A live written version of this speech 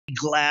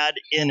glad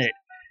in it.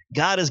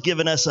 God has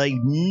given us a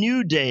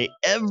new day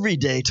every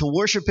day to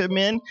worship Him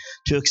in,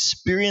 to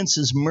experience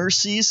His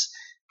mercies,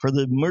 for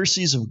the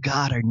mercies of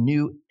God are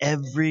new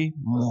every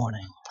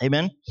morning.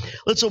 Amen.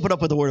 Let's open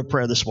up with a word of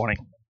prayer this morning.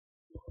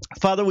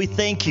 Father, we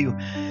thank you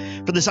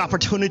for this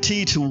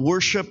opportunity to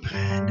worship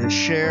and to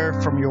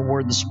share from your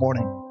word this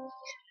morning.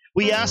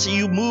 We ask that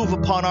you move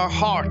upon our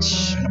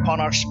hearts and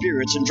upon our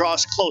spirits and draw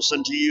us close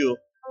unto you.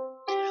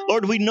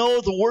 Lord, we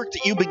know the work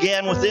that you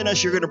began within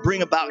us, you're going to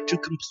bring about to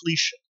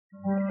completion.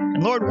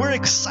 And Lord, we're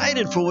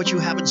excited for what you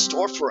have in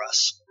store for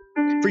us,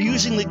 for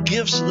using the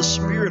gifts of the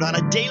Spirit on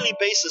a daily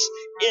basis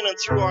in and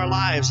through our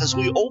lives as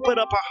we open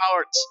up our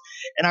hearts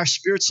and our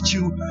spirits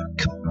to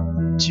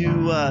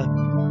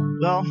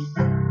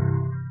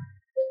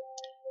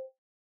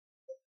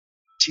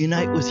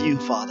unite with you,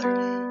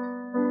 Father,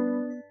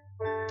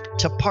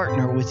 to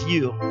partner with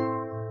you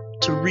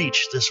to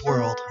reach this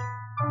world.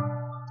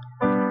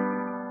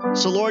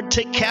 So Lord,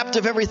 take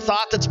captive every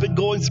thought that's been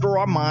going through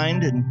our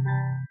mind and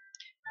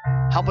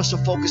help us to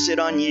focus it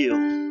on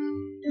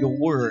you, your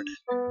word.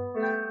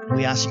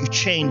 We ask that you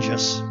change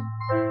us.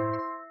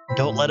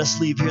 Don't let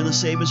us leave here the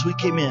same as we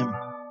came in.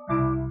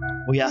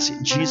 We ask it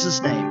in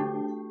Jesus' name.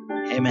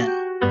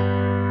 Amen.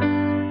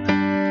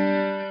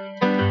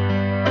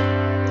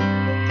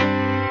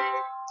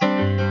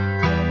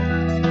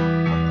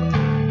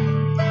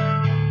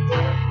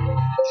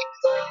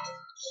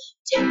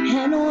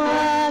 And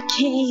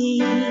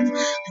walking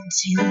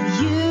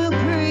until you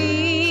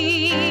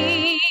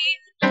breathe.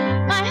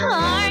 My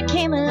heart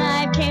came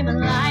alive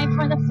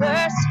for the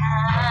first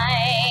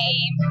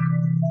time.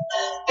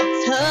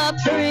 A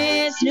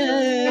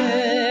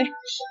prisoner,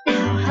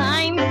 now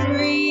I'm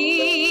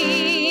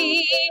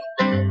free.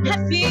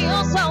 I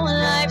feel so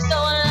alive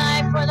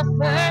for the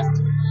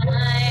first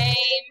time.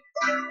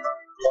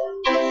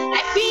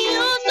 I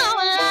feel so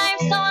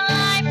alive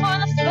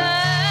for the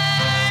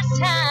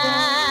first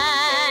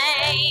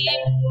time.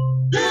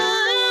 The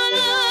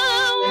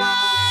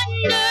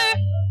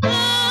wonder,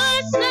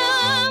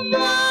 awesome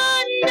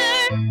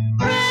wonder,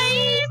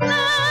 praise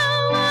the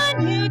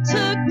one who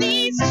took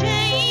these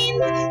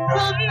chains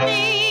from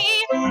me.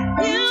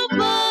 You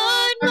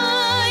bought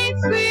my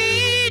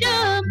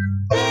freedom.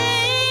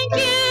 Thank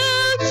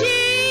you,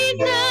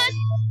 Jesus,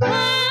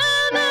 for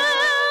the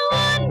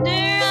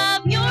wonder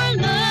of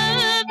your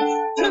love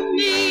from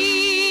me.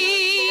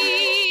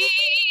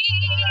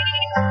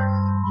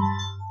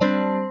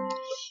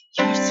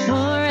 Yours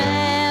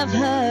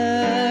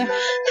forever,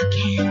 how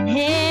can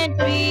it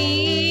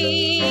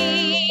be?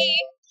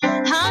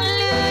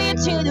 Hallelujah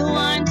to the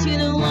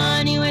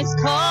one who has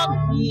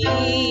called me.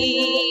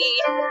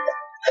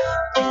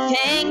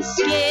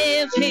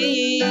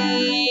 Thanksgiving,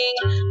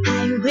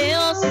 I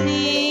will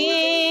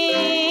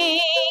sing.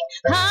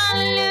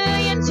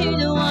 Hallelujah to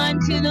the one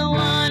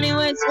who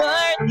is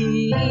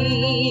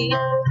worthy.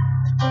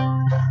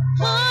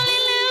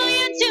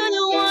 Hallelujah to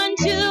the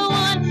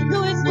one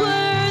who is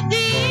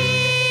worthy.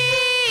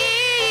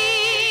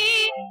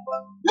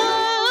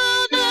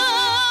 Oh,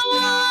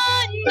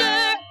 the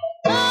wonder,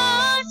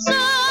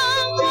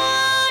 awesome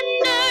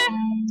wonder,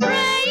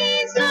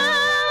 praise the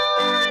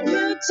one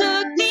who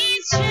took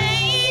these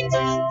chains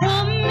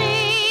from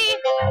me.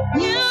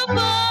 You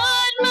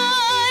bought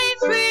my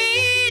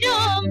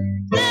freedom.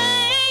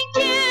 Thank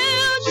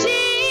you,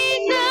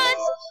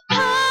 Jesus,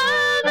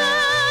 for the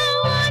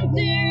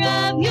wonder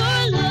of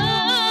your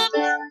love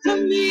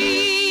from me.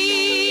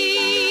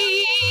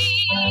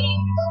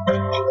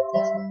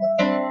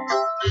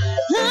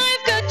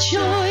 I've got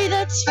joy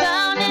that's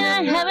found in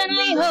a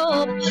heavenly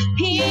hope,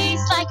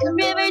 peace like a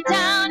river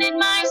down in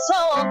my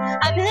soul.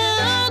 I'm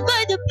held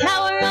by the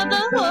power of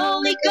the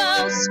Holy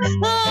Ghost.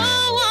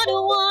 Oh, what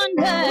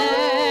a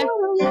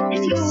wonder!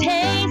 If you've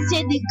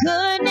tasted the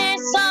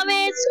goodness of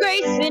His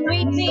grace, been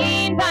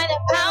redeemed by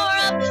the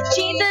power of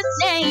Jesus'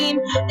 name,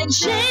 then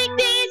shake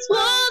these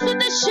walls with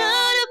a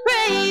shout of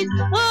praise.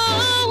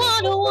 Oh,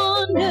 what a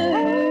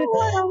wonder!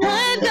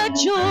 I've got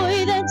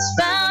joy that's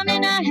found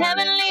in a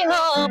heavenly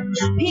hope,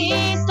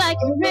 peace like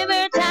a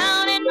river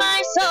down in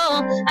my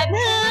soul. I'm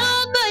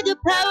held by the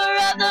power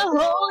of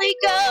the Holy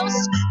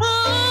Ghost.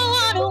 Oh,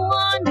 what a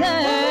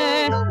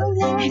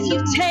wonder! If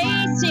you've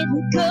tasted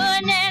the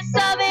goodness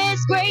of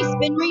His grace,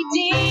 been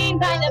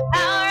redeemed by the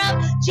power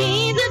of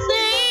Jesus'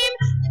 name,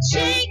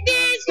 shake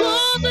these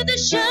walls with a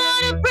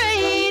shout of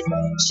praise.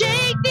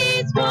 Shake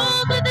these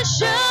walls with a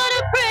shout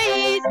of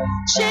praise.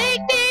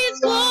 Shake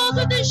these walls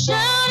with a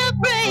shout of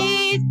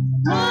praise.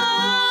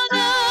 Oh,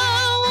 the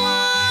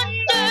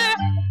wonder,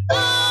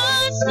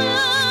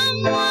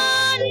 awesome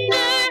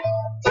wonder,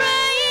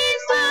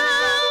 praise the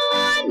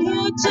one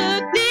who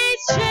took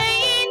these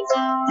chains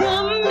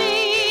from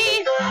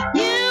me.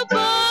 You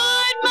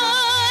bought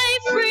my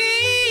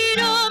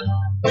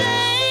freedom.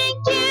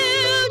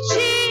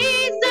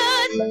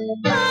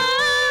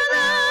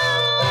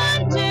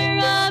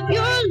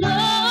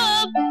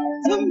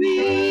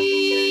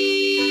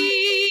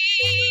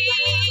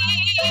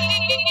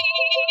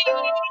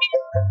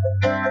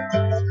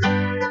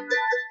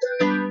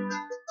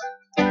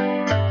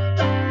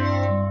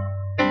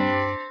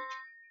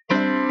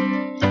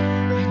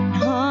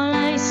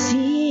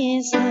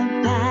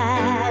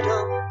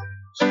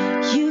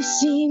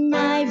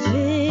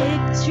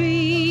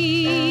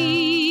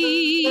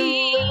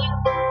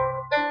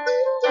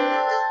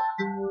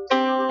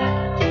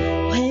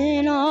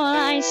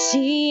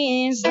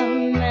 see is the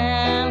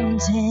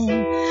mountain.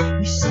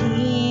 You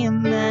see a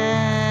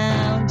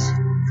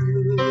mountain.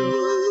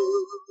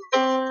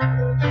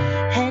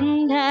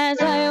 And as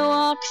I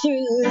walk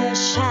through the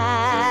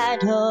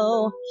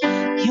shadow,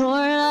 your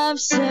love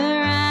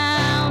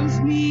surrounds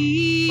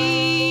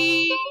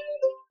me.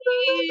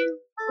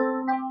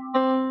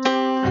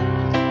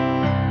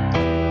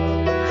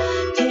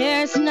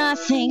 There's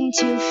nothing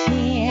to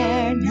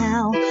fear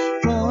now,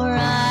 for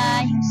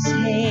I am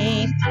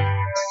safe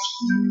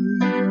with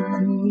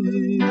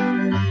you.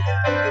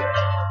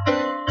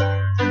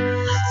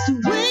 So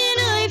when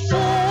I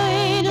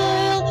fight,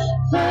 I'll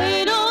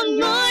fight on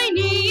my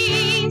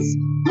knees,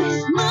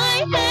 with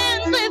my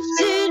hands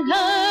lifted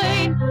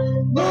high.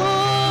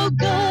 Oh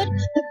God,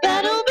 the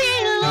battle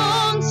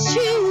belongs to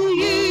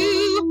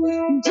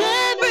you, and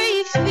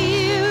every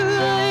fear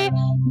I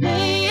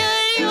lay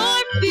at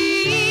your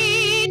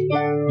feet.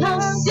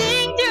 I'll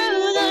sing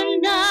through the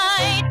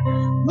night.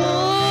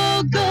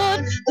 Oh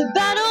God, the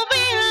battle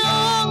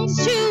belongs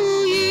to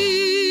you.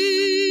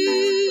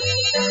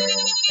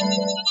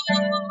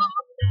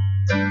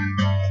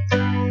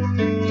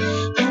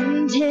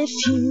 And if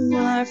you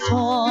are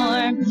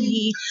for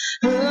me,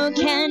 who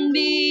can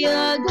be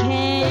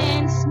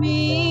against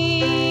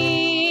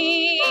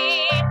me?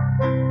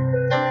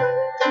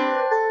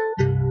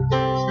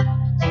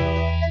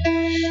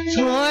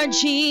 For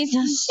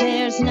Jesus,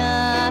 there's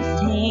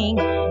nothing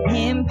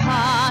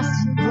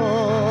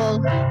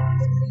impossible.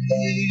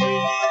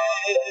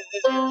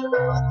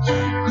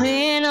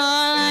 When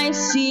all I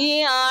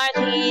see are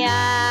the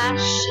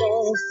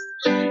ashes,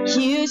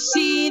 you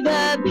see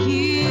the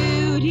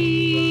beauty.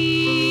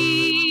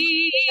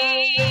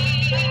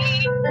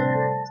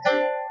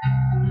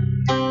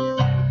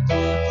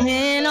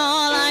 When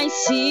all I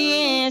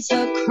see is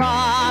the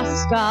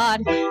cross,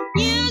 God,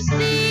 you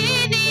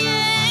see the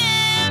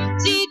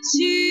empty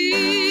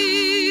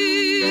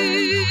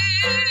tomb.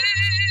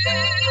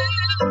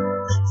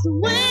 So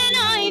when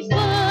I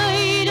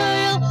fight,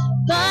 I'll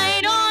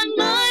fight on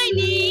my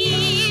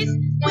knees,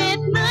 with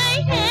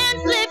my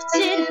hands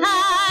lifted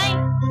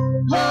high.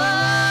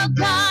 Oh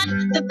God,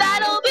 the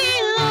battle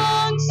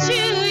belongs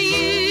to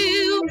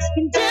you,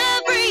 and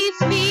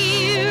every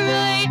fear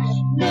I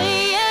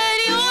lay at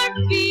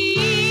your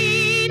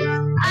feet.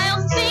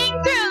 I'll sing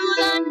through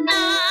the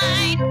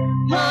night.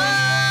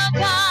 Oh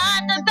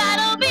God, the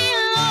battle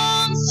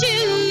belongs to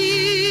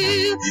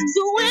you.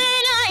 So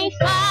when I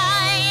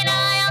fight,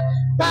 I'll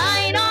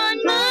fight on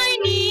my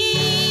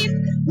knees,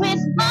 with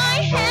my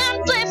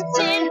hands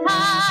lifted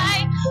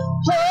high.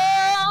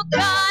 Oh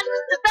God,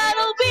 the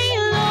battle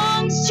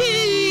belongs to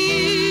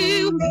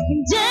you,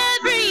 and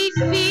every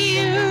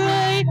fear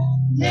I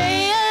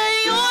lay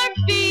at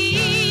your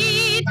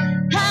feet.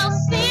 I'll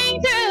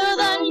sing through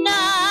the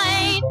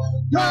night.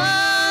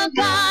 Oh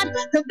God,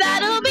 the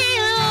battle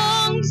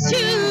belongs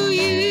to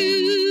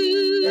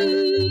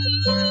you.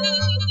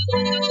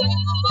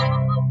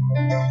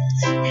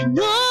 An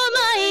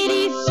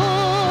almighty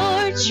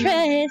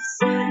fortress,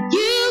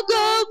 you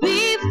go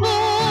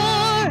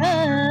before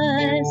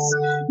us.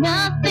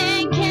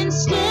 Nothing can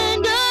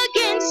stand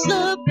against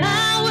the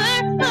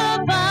power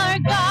of our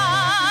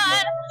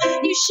God.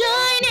 You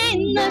shine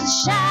in the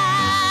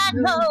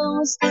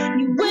shadows,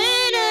 you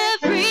win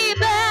every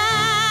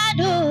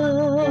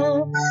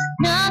battle.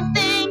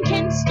 Nothing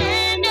can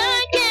stand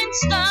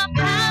against the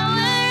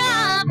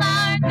power of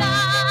our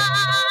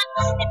God.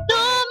 An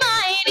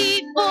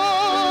almighty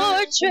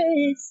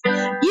fortress,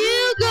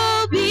 you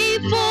go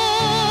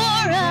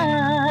before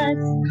us.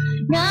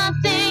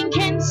 Nothing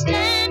can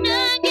stand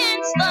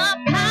against the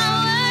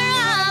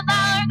power of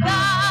our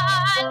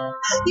God.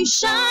 You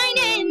shine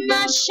in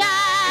the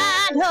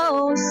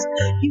shadows,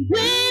 you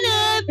win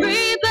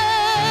every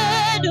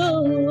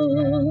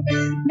battle.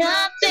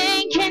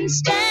 Nothing can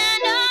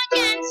stand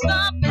against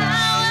the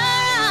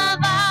power of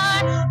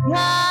our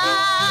God.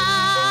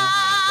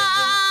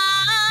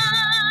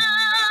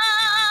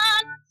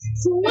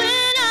 So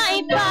when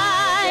I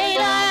fight,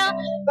 I'll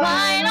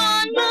fight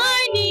on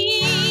my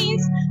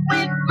knees,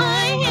 with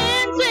my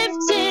hands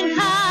lifted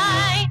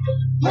high.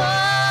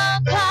 Oh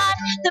God,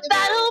 the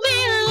battle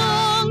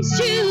belongs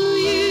to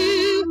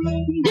you,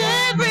 and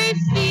every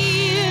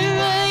fear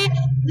I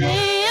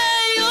lay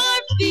at your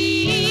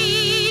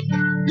feet.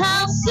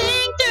 I'll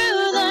sing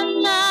through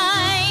the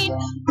night.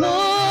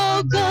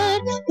 Oh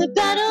God, the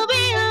battle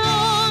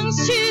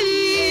belongs to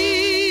you.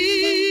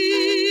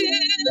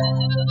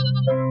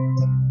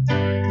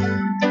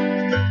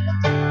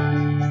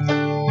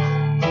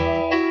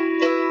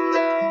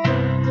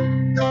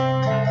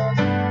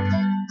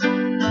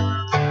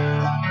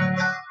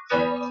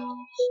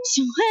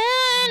 So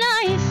when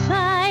I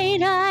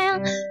fight,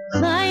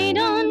 I'll fight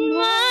on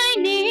my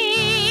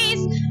knees,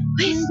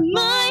 with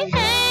my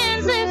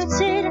hands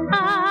lifted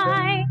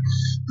high.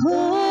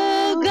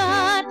 Oh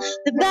God,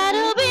 the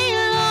battle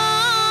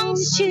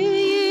belongs to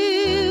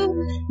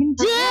you, and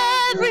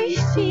every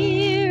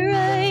fear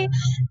I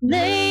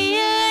lay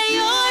at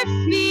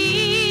your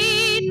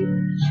feet.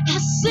 I'll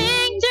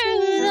sing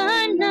through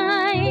the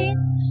night.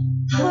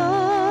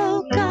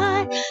 Oh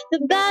God,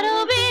 The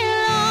battle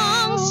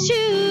belongs to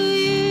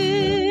you.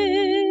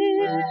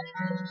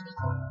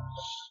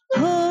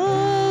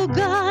 Oh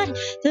God,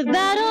 the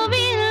battle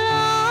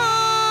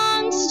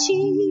belongs to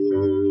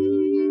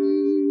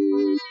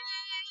you.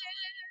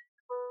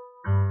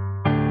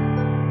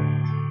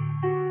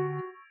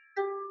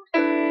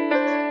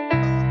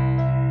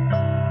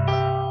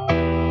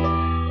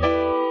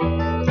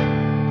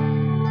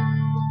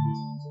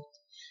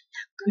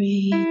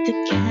 Great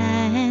the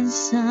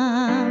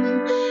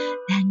chasm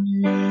that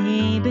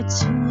lay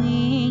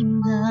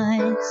between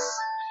us.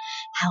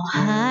 How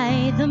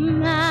high the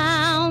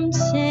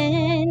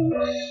mountain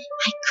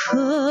I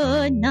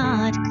could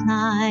not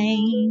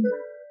climb.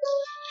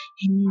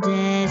 In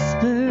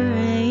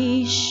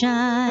desperation,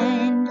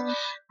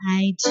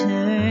 I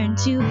turned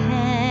to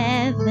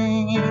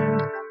heaven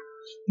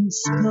and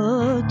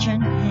spoke your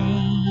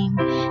name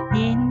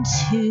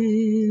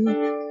into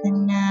the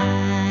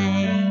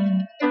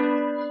night.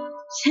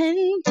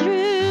 And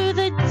through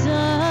the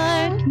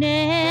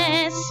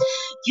darkness,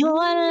 your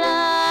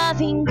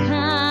loving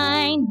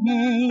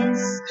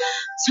kindness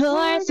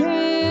tore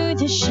through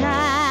the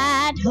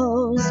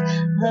shadows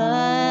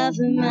of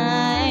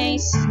my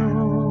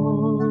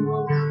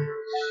soul.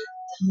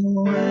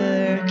 The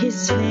work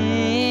is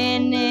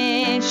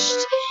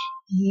finished,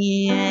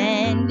 the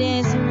end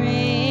is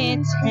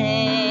written.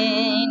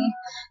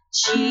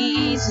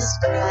 Jesus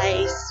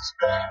Christ,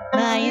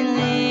 my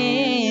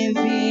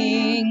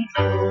living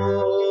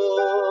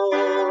hope.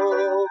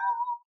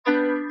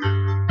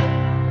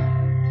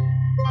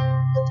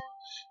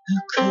 Who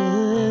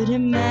could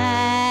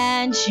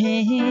imagine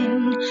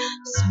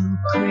so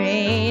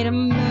great a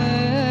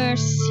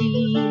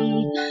mercy?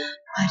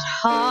 What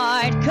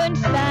heart could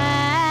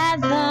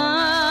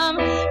fathom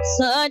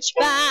such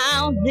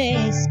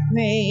boundless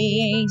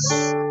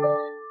grace?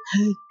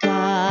 The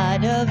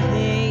God of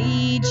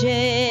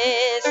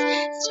ages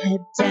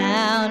stepped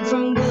down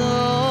from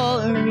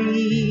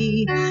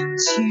glory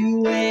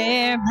to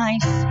wear my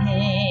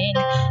sin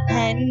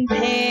and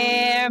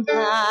bear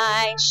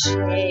my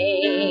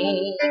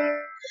shame.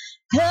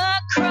 The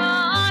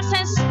cross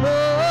has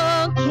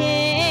spoken,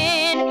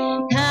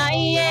 I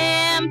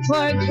am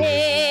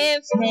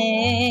forgiven.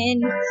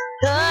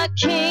 The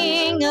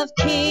King of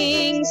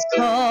Kings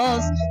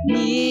calls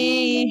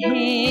me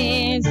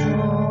his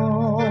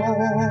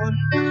own.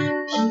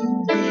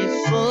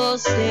 Beautiful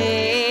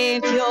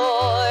Savior,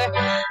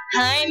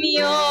 I'm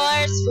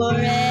yours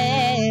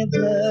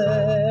forever.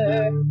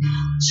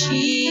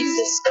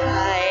 Jesus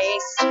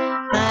Christ,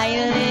 my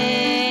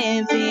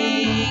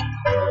living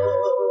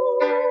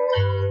hope.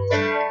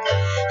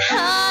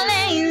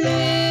 Hallelujah,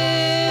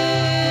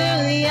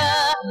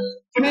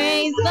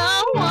 praise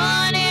the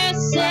one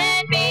who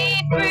set me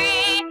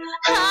free.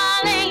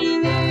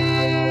 Hallelujah,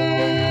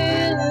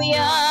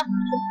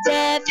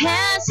 death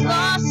has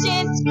lost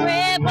its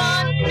grip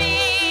on me.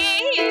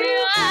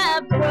 You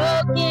have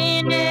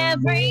broken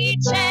every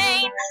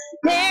chain.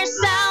 There's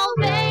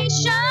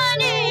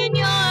salvation in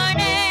your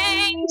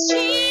name,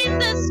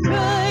 Jesus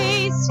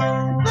Christ,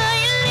 my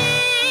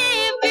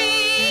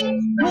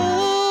living hope.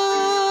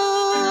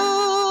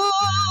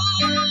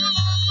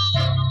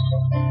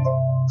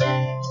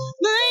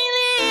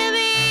 My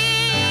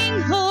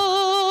living hope.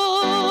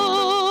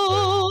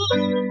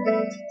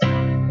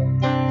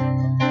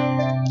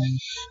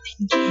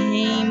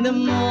 Came the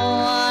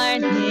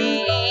morning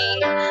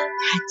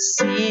that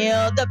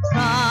sealed the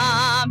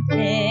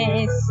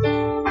promise.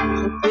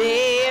 The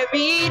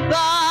buried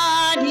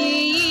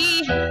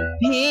body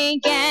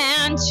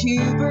began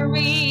to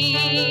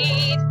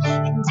breathe,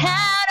 and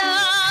out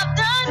of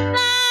the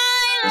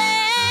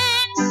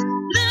silence,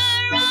 the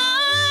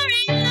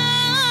roaring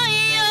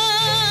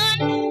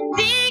lion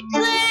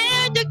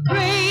declared the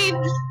grave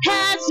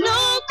has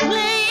no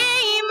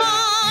claim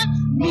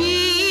on me.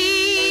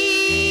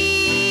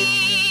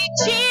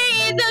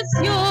 Jesus,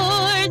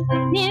 yours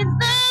is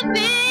the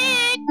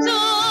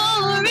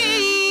victory.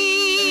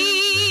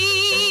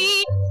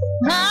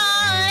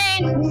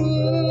 Hallelujah.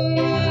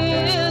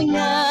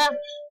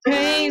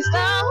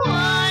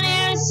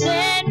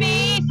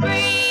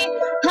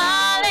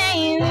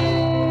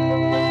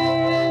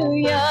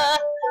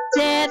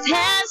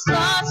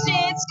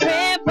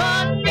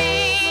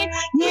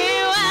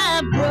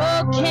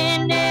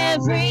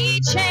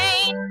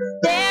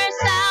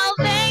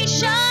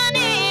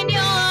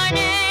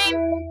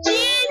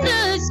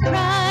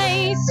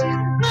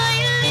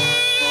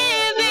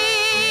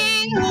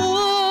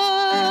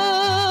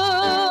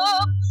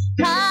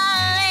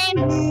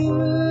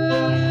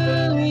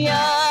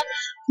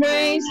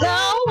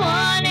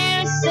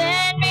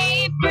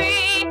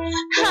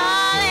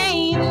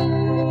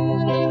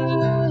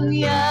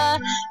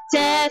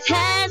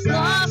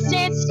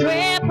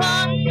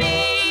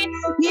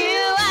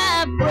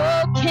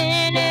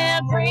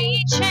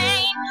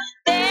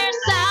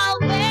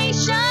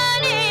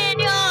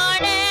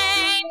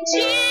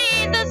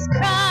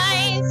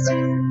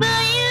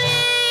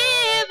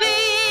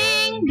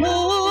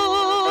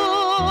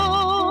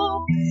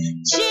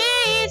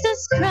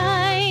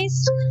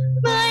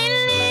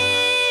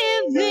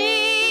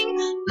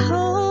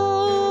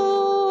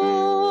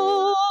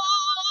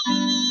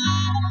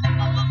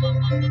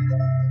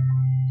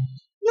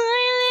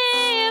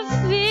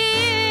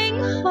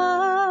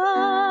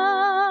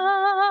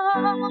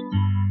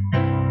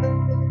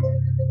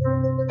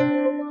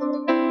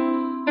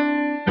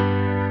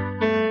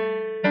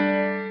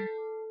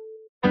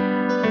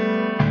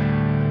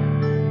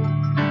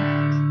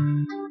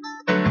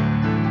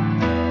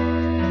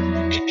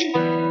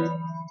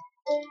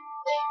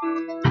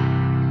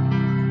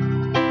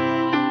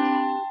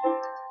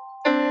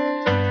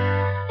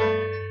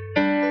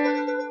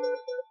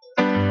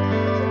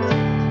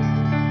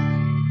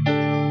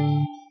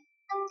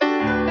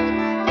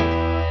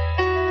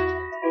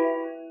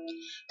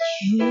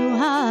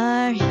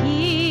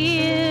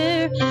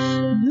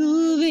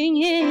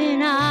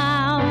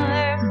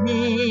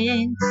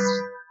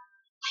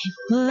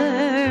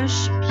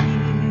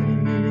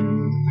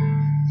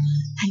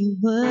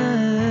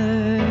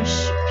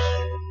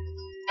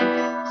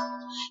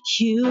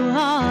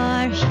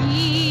 are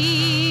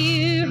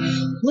here,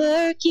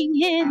 working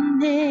in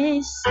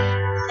this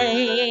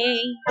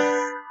place.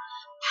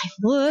 I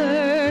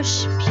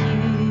worship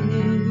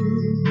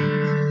you.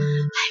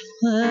 I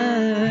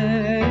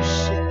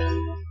worship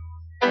you.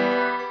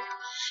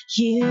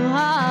 You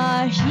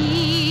are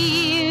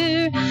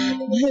here,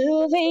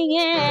 moving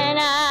in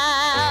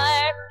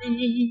our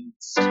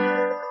midst.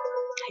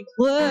 I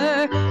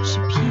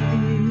worship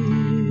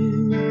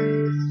you.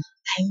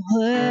 I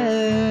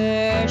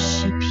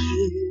worship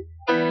you.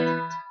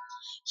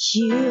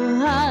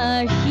 You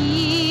are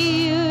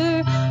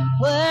here,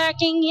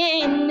 working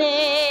in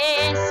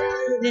this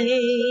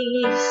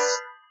place.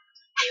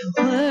 I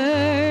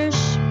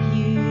worship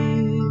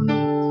you.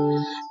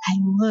 I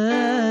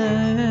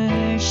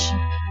worship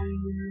you.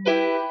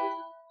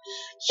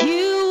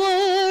 You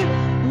are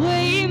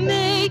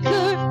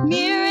waymaker,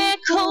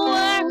 miracle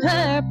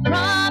worker,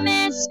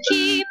 promise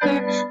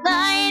keeper,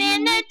 light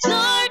in the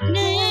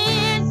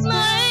darkness.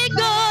 My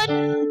God,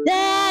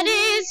 that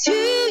is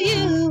who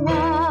you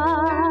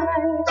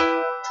are.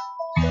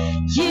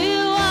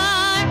 You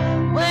are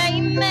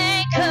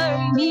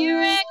waymaker,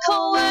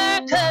 miracle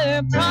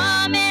worker,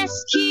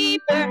 promise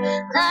keeper,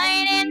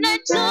 light in the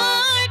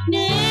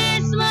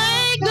darkness.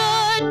 My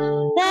God,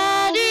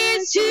 that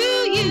is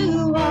who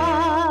you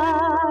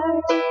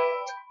are.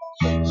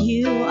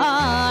 You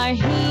are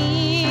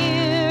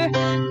here,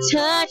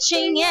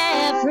 touching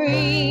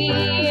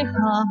every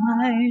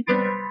heart.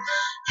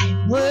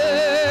 I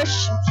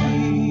worship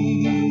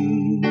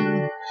you.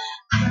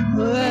 I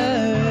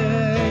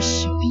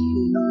worship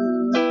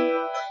you.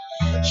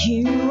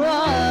 You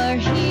are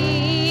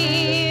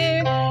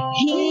here,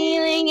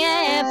 healing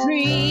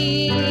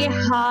every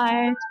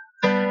heart.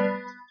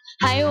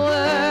 I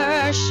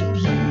worship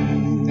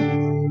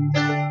you.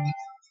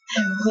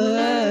 I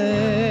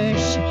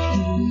worship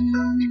you.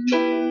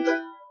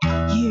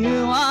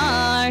 You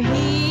are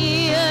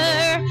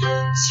here,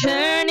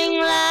 turning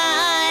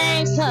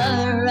lives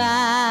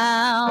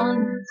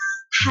around.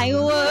 I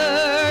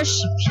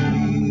worship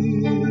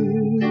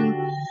you.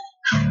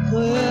 I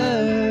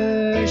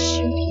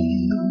worship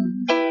you.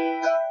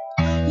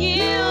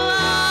 You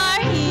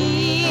are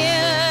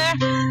here,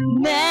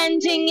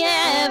 mending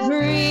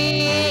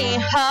every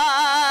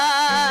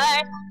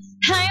heart.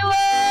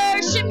 I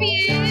worship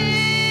you.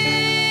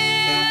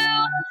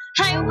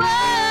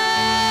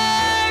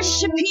 I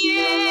worship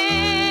you.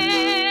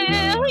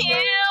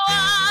 You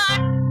are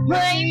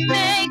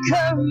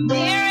waymaker,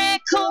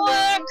 miracle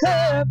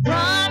worker,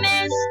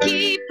 promise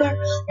keeper,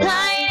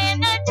 light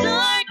in the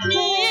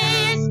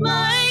darkness.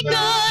 My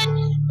God,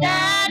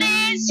 that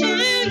is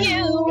who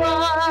you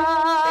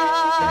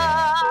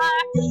are.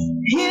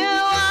 You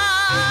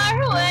are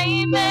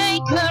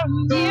waymaker,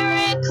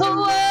 miracle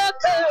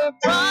worker,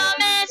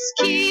 promise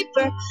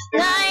keeper,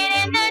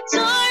 light in the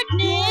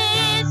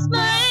darkness.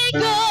 My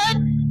God,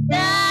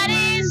 that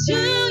is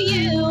who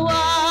you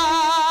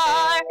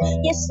are.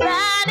 Yes,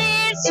 that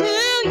is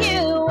who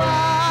you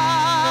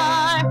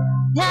are.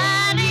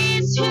 That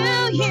is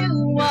who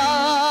you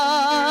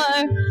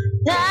are.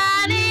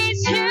 That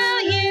is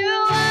who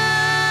you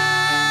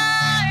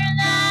are.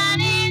 That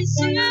is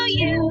who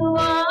you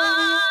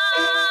are.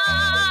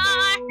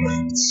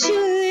 It's who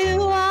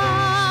you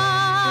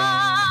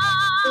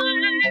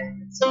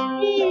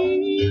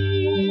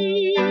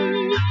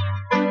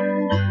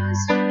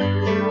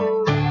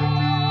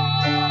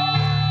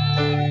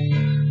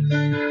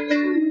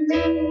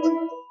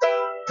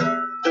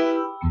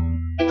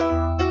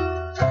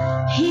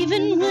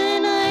Even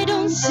when I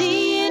don't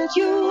see it,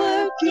 you're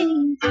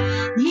working.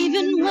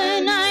 Even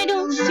when I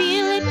don't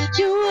feel it,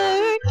 you're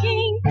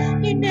working.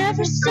 You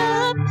never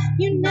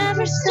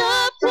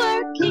stop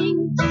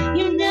working.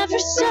 You never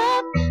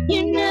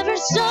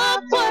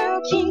stop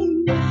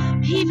working.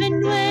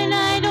 Even when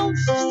I don't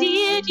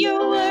see it,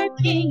 you're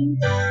working.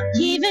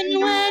 Even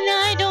when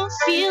I don't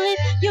feel it,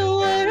 you're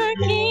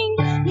working.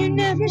 You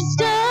never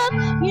stop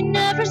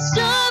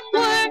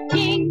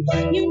working.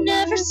 You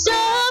never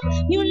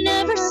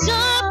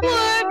stop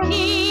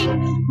working.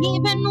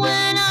 Even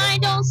when I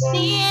don't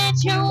see it,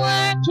 you're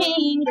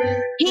working.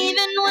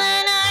 Even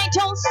when I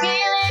don't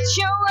feel it,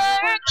 you're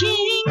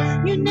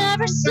working. You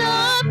never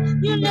stop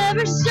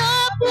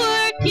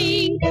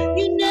working.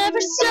 You never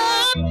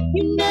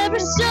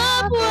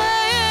stop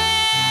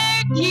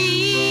working.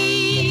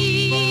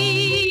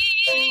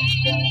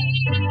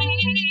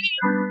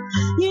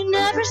 You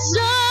never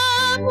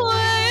stop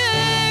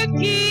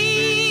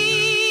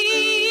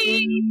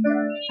working.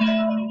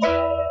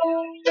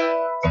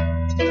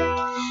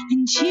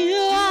 And you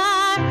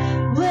are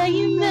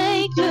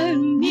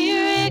waymaker,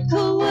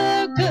 miracle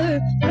worker,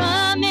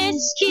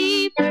 promise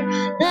keeper,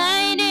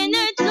 light in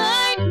the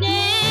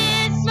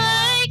darkness.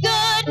 My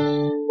God,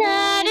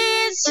 that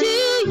is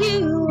who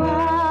you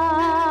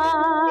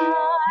are.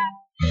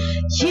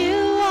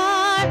 You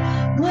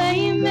are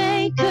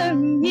waymaker,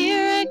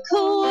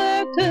 miracle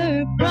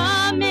worker,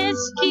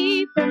 promise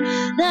keeper,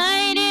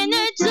 light in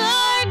the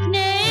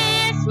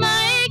darkness.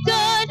 My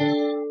God,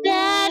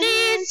 that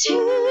is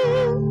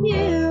who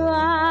you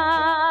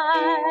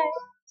are.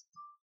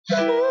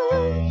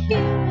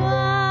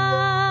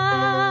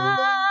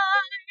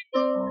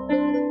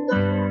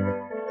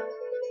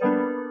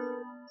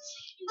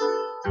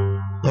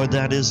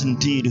 Lord, that is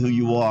indeed who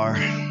you are.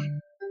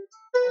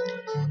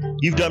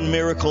 You've done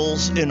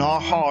miracles in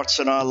our hearts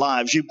and our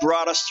lives. You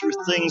brought us through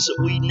things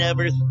that we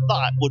never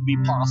thought would be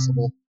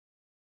possible.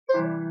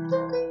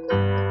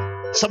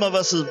 Some of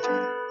us have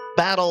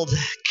battled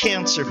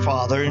cancer,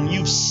 Father, and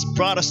you've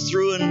brought us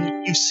through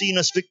and you've seen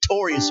us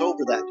victorious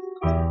over that.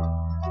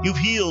 You've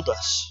healed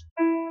us.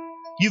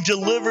 You've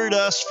delivered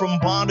us from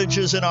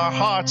bondages in our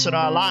hearts and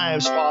our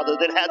lives, Father,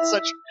 that had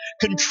such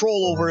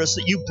control over us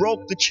that you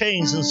broke the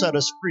chains and set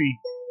us free.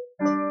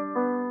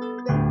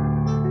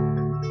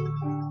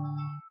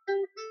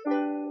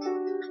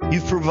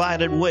 You've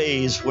provided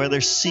ways where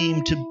there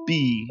seemed to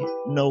be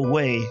no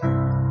way.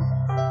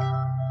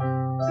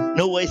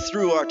 No way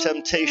through our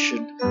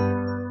temptation.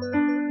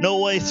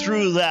 No way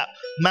through that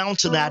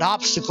mountain, that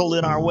obstacle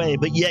in our way,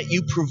 but yet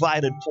you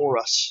provided for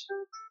us.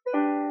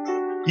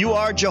 You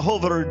are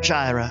Jehovah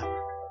Jireh,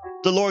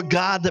 the Lord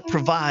God that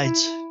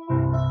provides.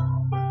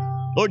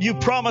 Lord, you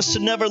promised to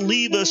never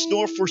leave us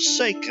nor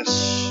forsake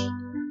us.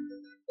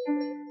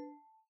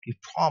 You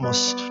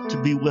promised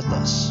to be with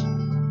us.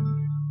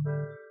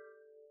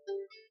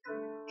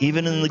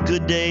 Even in the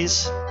good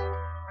days,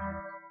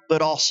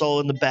 but also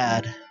in the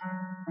bad.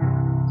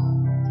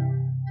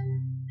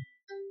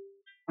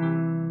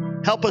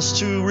 Help us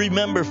to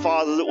remember,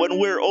 Father, that when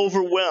we're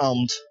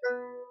overwhelmed,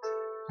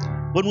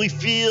 when we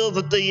feel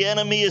that the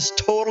enemy has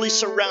totally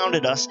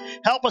surrounded us,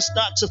 help us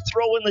not to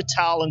throw in the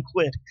towel and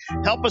quit.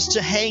 Help us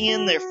to hang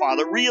in there,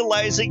 Father,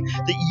 realizing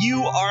that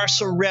you are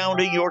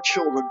surrounding your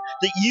children,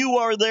 that you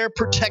are there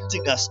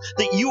protecting us,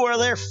 that you are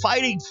there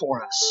fighting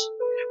for us.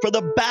 For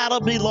the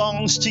battle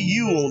belongs to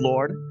you, O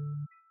Lord.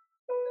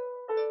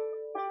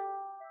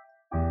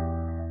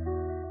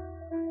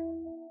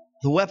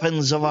 The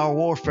weapons of our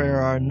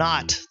warfare are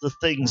not the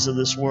things of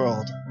this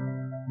world,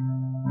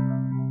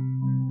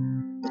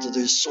 but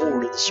the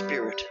sword of the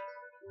Spirit.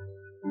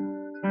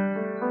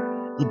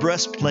 The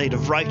breastplate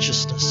of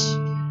righteousness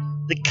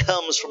that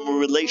comes from a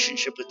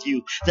relationship with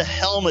you. The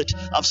helmet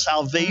of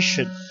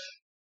salvation.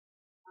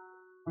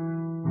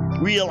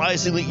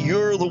 Realizing that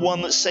you're the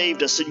one that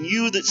saved us, and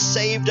you that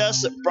saved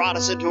us, that brought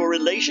us into a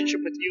relationship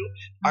with you,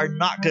 are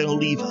not going to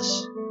leave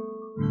us.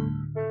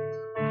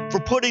 For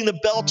putting the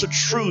belt of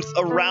truth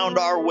around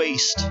our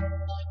waist,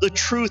 the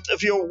truth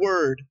of your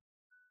word,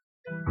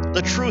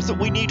 the truth that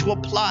we need to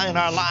apply in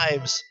our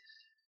lives,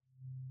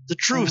 the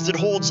truth that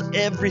holds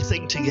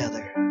everything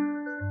together.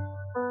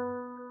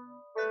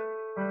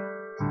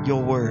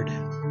 Your word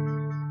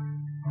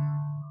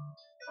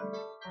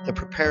that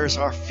prepares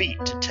our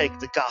feet to take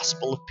the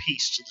gospel of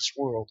peace to this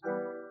world.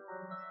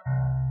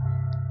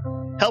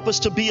 Help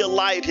us to be a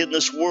light in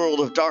this world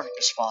of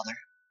darkness, Father.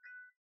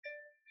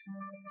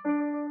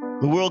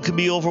 The world can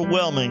be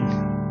overwhelming,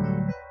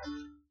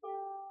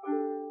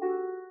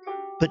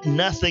 but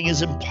nothing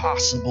is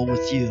impossible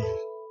with you.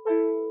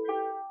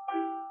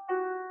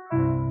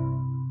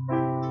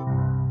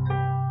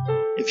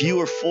 If you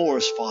are for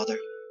us, Father,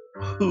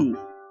 who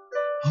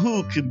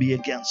can be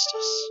against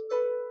us?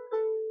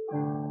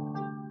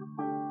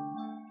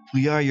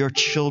 We are your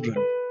children,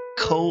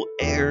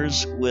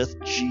 co-heirs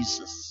with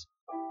Jesus.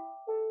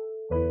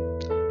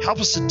 Help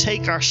us to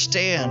take our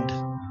stand,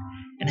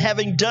 and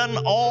having done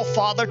all,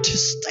 Father, to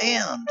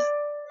stand.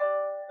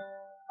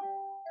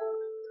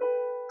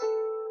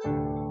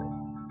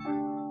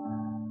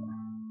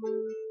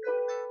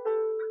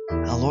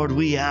 Now, Lord,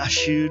 we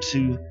ask you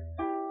to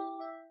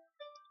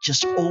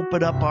just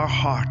open up our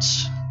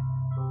hearts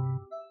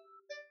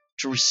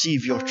to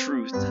receive your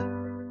truth.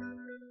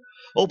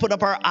 Open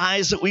up our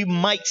eyes that we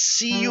might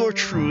see your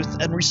truth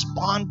and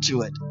respond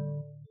to it.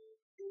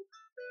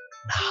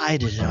 And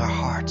hide it in our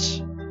hearts.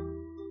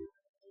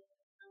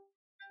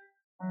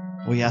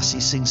 We ask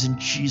these things in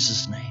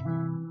Jesus'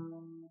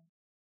 name.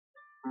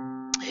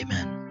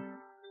 Amen.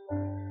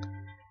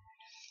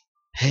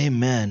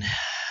 Amen.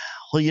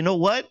 Well, you know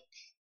what?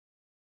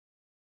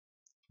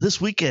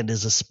 This weekend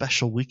is a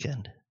special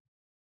weekend.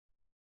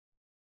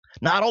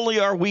 Not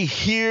only are we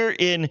here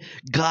in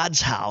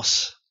God's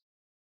house,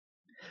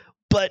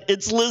 but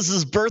it's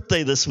Liz's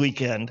birthday this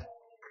weekend.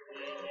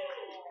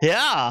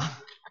 Yeah.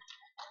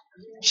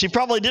 She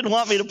probably didn't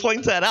want me to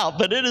point that out,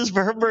 but it is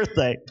for her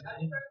birthday.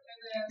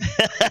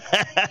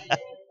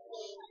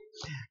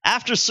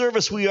 After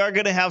service, we are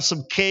going to have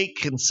some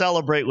cake and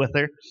celebrate with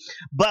her.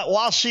 But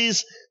while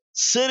she's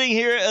sitting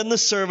here in the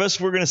service,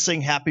 we're going to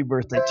sing happy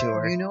birthday to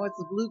her. You know it's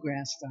the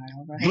bluegrass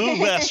style, right?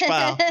 Bluegrass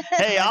style.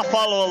 Hey, I'll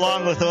follow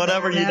along with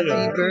whatever you do.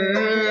 Happy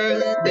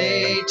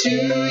birthday to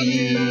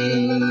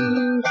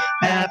you.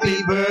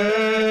 Happy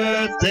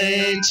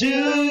birthday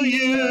to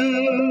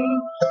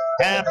you.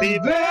 Happy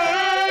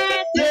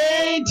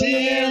birthday,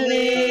 dear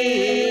Liz.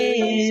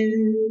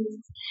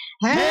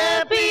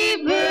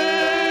 Happy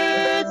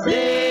birthday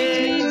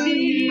to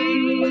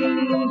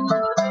you.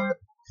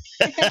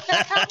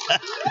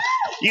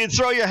 You can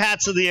throw your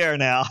hats in the air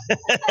now.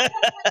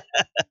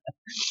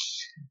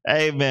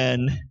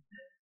 Amen.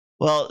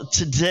 Well,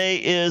 today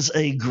is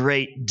a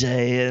great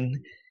day, and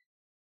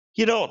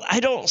You know,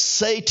 I don't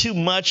say too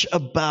much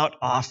about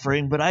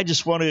offering, but I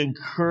just want to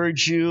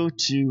encourage you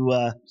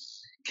to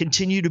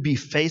continue to be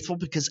faithful,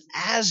 because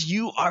as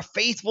you are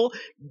faithful,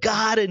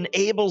 God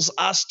enables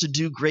us to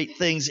do great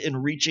things in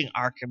reaching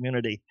our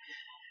community.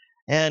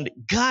 And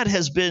God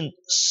has been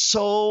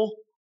so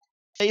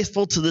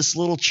faithful to this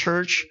little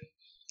church.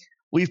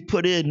 We've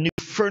put in new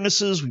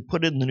furnaces. We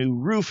put in the new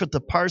roof at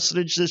the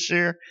parsonage this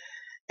year,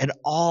 and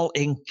all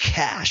in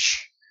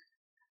cash.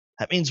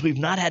 That means we've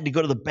not had to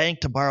go to the bank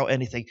to borrow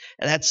anything.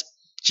 And that's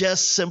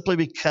just simply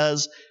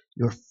because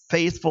you're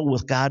faithful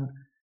with God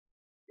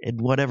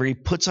and whatever He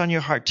puts on your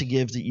heart to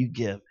give, that you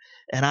give.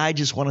 And I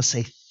just want to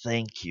say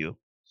thank you.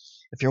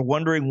 If you're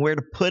wondering where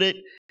to put it,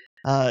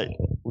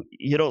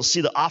 you don't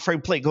see the offering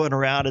plate going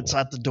around. It's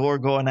at the door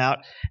going out,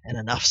 and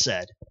enough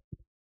said.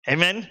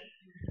 Amen?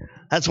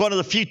 That's one of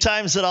the few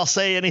times that I'll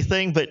say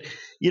anything, but,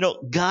 you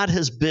know, God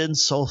has been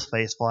so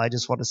faithful. I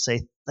just want to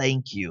say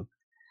thank you.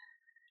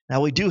 Now,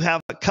 we do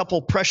have a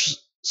couple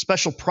precious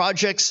special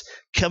projects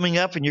coming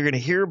up, and you're going to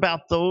hear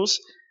about those.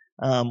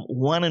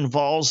 One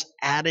involves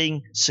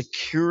adding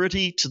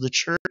security to the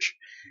church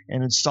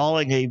and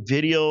installing a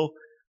video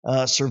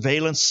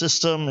surveillance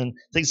system and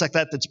things like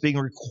that that's being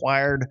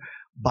required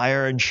by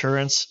our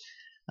insurance.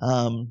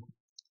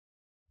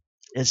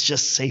 It's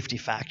just safety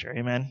factor.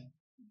 Amen.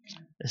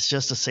 It's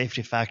just a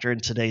safety factor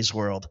in today's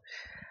world.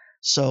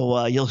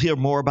 So you'll hear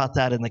more about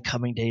that in the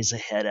coming days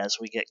ahead as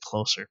we get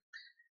closer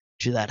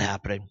to that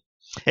happening.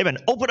 Amen.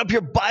 Open up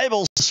your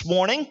Bibles this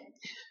morning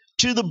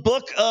to the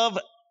book of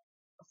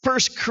 1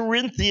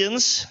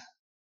 Corinthians,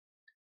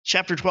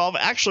 chapter 12.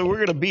 Actually, we're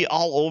going to be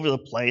all over the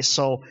place,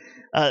 so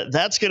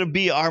that's going to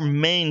be our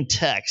main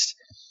text.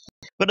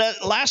 But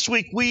last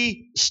week,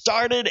 we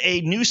started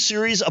a new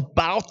series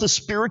about the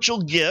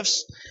spiritual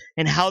gifts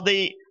and how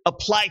they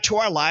apply to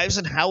our lives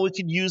and how we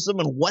can use them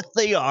and what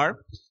they are.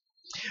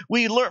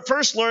 We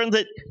first learned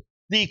that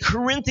the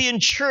Corinthian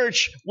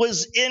church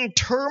was in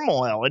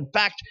turmoil. In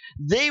fact,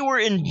 they were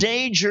in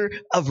danger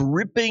of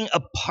ripping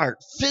apart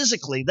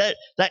physically.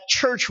 That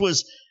church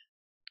was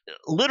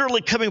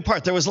literally coming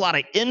apart. There was a lot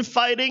of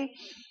infighting.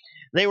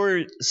 They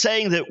were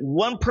saying that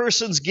one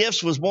person's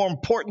gifts was more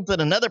important than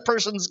another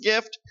person's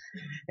gift.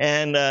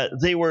 And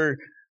they were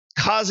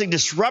causing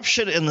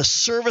disruption in the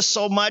service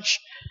so much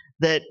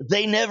that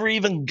they never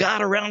even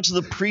got around to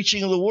the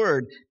preaching of the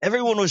word.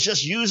 Everyone was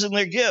just using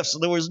their gifts.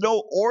 There was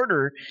no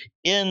order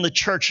in the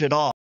church at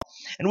all.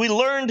 And we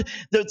learned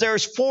that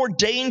there's 4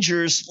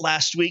 dangers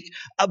last week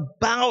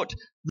about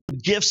the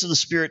gifts of the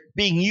Spirit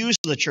being used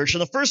in the church.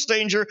 And the first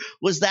danger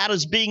was that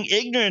as being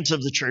ignorant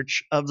of the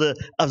church, of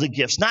the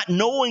gifts, not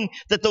knowing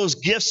that those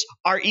gifts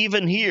are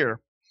even here,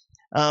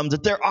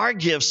 that there are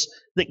gifts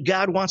that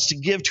God wants to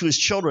give to His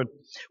children.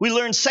 We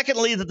learned,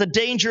 secondly, that the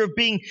danger of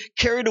being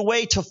carried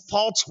away to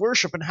false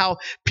worship and how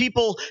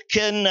people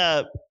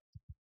can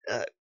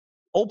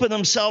open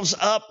themselves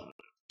up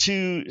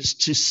to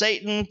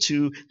Satan,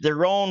 to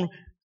their own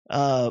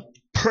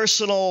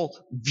personal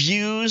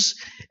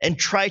views, and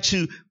try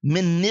to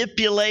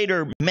manipulate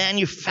or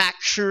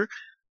manufacture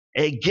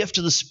a gift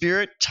of the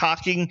Spirit,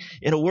 talking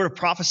in a word of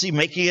prophecy,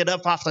 making it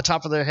up off the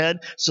top of their head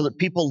so that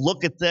people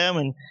look at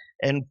them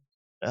and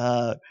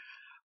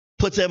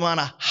put them on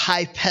a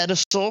high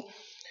pedestal.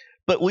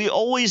 But we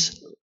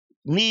always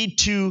need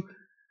to,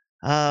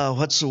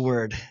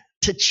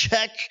 to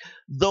check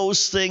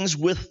those things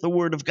with the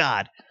Word of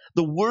God.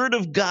 The Word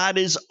of God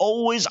is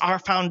always our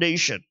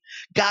foundation.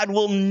 God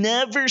will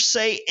never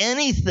say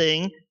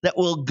anything that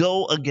will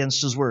go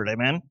against His Word.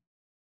 Amen?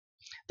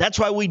 That's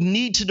why we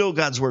need to know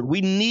God's Word.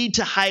 We need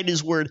to hide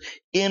His Word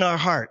in our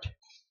heart.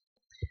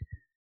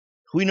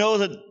 We know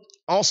that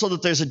also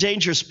that there's a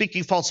danger of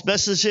speaking false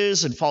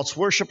messages and false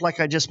worship, like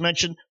I just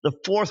mentioned. The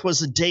fourth was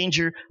the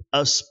danger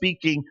of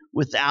speaking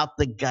without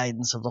the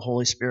guidance of the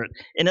Holy Spirit.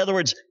 In other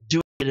words,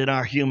 doing it in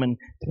our human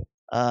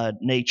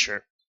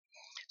nature.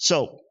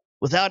 So,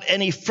 without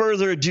any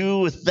further ado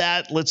with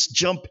that, let's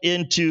jump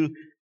into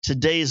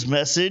today's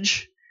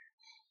message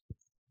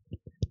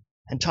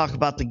and talk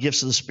about the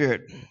gifts of the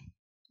Spirit,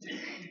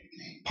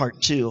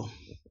 part 2.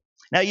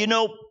 Now, you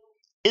know,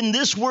 in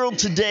this world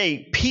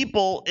today,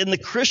 people in the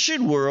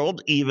Christian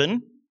world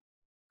even,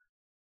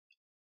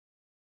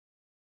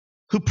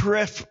 who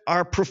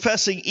are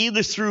professing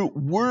either through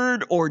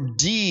word or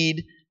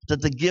deed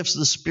that the gifts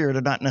of the Spirit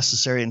are not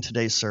necessary in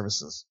today's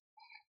services.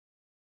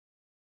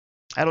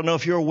 I don't know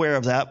if you're aware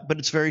of that, but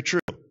it's very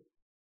true.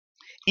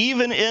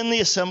 Even in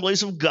the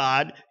Assemblies of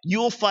God,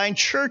 you'll find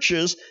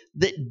churches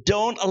that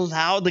don't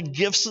allow the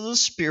gifts of the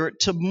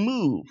Spirit to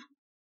move.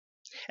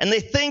 And they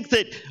think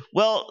that,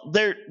 well,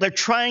 they're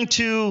trying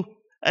to,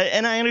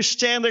 and I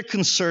understand they're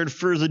concerned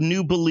for the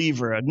new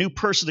believer, a new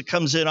person that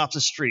comes in off the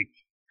street.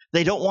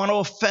 They don't want to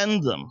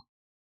offend them.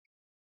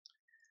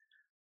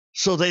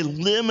 So they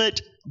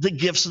limit the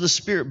gifts of the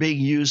Spirit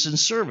being used in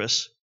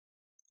service.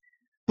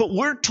 But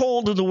we're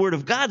told in the Word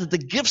of God that the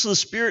gifts of the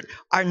Spirit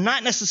are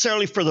not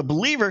necessarily for the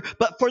believer,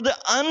 but for the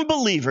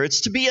unbeliever.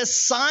 It's to be a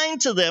sign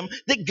to them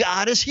that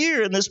God is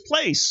here in this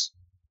place,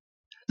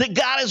 that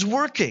God is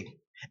working.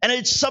 And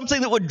it's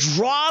something that would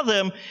draw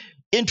them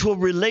into a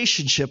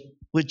relationship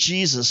with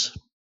Jesus.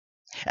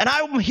 And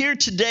I'm here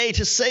today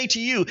to say to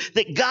you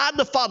that God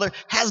the Father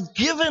has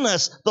given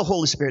us the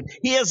Holy Spirit.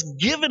 He has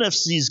given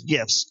us these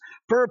gifts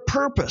for a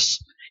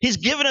purpose. He's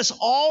given us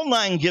all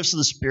 9 gifts of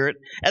the Spirit,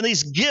 and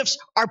these gifts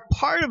are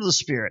part of the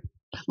Spirit.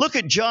 Look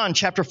at John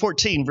chapter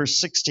 14, verse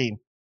 16.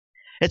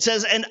 It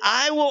says, and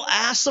I will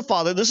ask the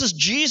Father, this is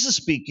Jesus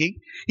speaking.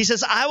 He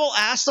says, I will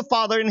ask the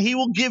Father, and he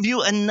will give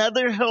you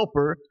another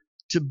helper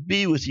to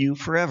be with you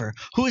forever.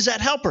 Who is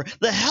that helper?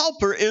 The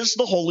helper is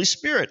the Holy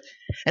Spirit.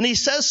 And he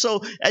says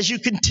so as you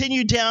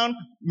continue down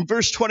in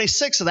verse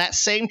 26 of that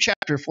same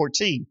chapter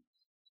 14.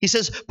 He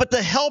says, but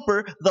the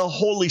helper, the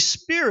Holy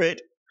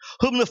Spirit,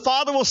 whom the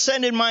Father will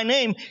send in my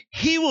name,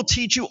 he will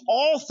teach you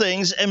all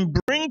things and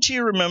bring to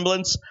your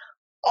remembrance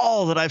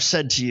all that I've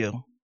said to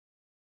you.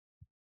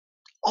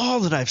 All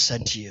that I've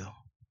said to you.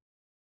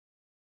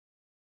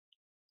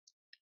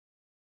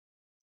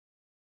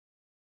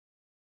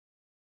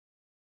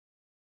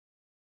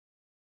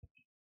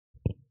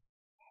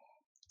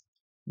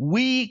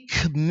 We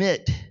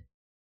commit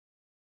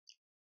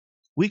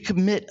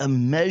a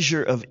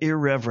measure of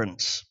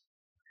irreverence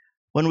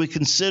when we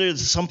consider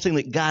something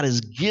that God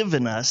has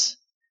given us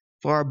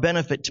for our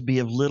benefit to be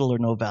of little or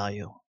no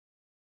value.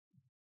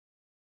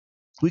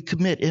 We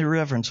commit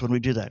irreverence when we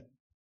do that.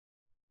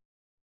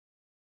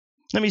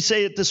 Let me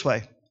say it this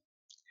way.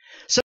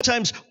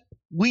 Sometimes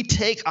we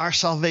take our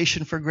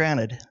salvation for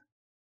granted.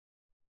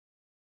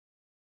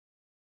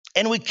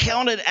 And we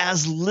count it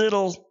as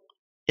little,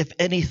 if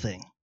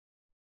anything.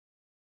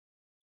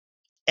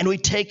 And we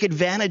take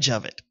advantage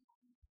of it.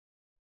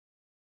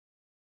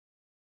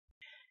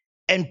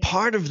 And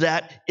part of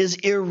that is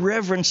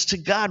irreverence to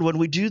God when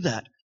we do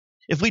that.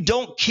 If we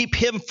don't keep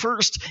him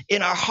first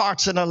in our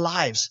hearts and our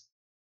lives.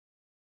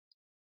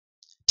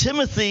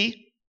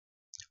 Timothy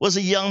was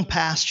a young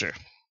pastor.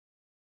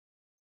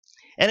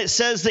 And it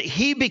says that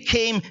he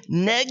became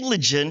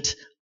negligent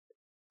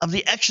of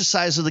the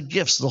exercise of the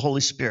gifts of the Holy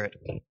Spirit.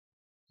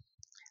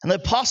 And the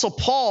Apostle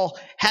Paul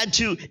had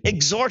to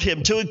exhort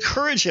him, to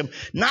encourage him,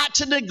 not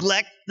to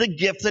neglect the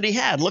gift that he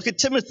had. Look at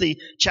Timothy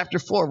chapter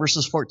 4,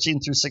 verses 14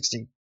 through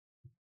 16.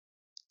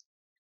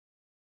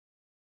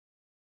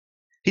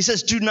 He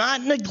says, do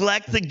not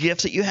neglect the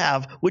gift that you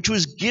have, which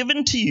was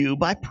given to you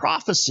by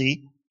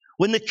prophecy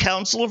when the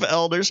council of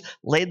elders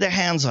laid their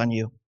hands on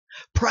you.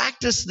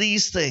 Practice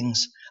these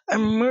things.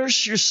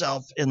 Immerse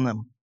yourself in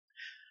them,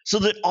 so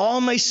that all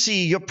may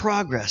see your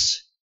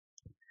progress.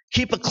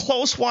 Keep a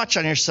close watch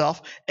on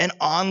yourself and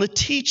on the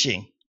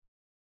teaching.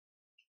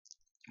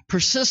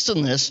 Persist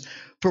in this,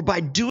 for by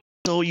doing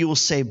so you will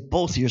save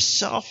both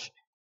yourself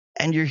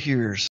and your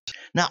hearers.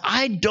 Now,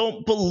 I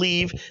don't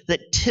believe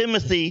that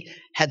Timothy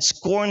had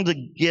scorned the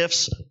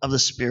gifts of the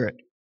Spirit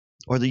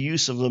or the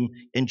use of them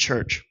in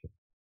church.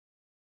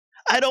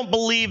 I don't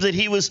believe that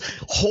he was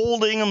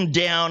holding them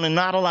down and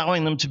not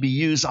allowing them to be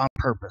used on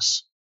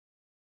purpose.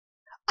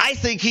 I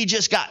think he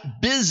just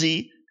got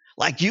busy,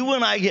 like you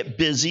and I get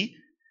busy,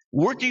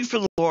 working for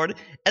the Lord,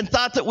 and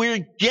thought that we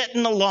were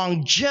getting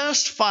along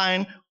just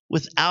fine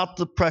without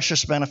the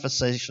precious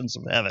manifestations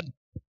of heaven.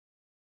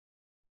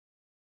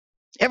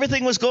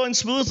 Everything was going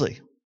smoothly,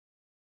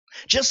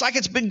 just like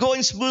it's been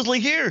going smoothly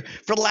here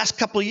for the last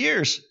couple of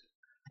years.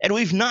 And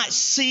we've not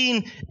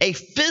seen a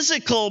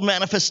physical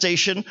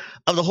manifestation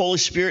of the Holy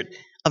Spirit,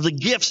 of the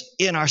gifts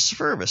in our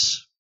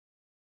service.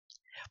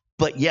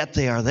 But yet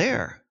they are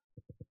there.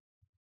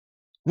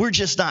 We're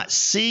just not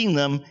seeing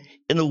them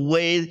in the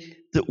way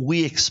that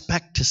we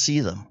expect to see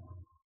them.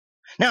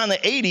 Now, in the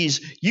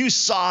 80s, you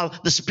saw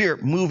the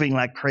Spirit moving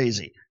like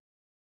crazy.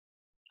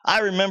 I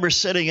remember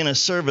sitting in a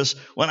service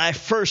when I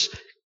first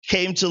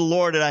came to the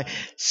Lord, and I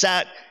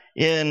sat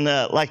in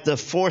like the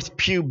fourth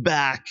pew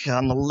back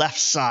on the left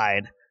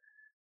side,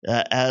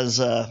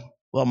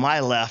 my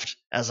left,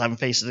 as I'm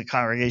facing the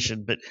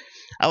congregation. But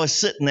I was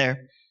sitting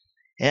there,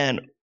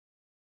 and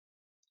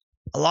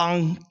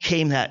along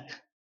came that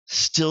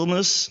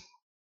stillness.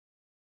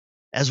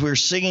 As we were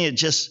singing it,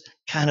 just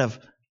kind of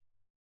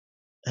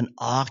an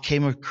awe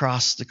came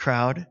across the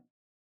crowd.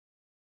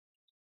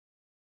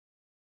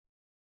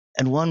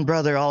 And one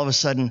brother all of a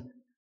sudden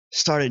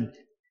started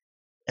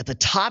at the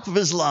top of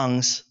his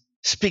lungs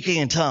speaking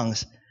in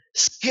tongues.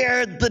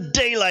 Scared the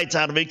daylights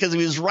out of me because he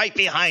was right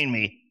behind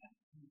me.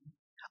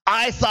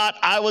 I thought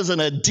I was in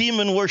a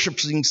demon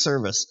worshiping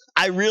service.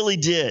 I really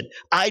did.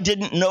 I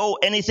didn't know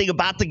anything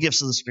about the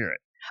gifts of the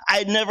Spirit. I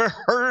had never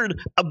heard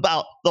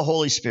about the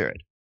Holy Spirit.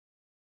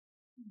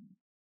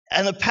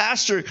 And the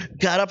pastor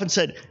got up and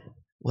said,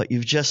 what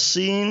you've just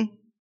seen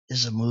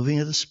is a moving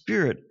of the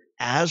Spirit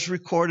as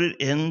recorded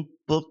in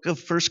book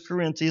of 1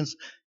 Corinthians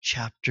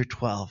chapter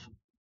 12.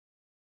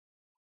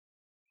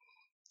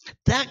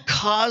 That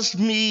caused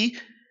me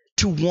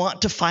to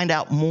want to find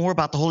out more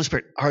about the Holy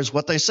Spirit. Or is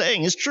what they're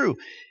saying is true.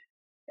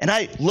 And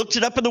I looked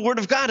it up in the Word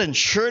of God, and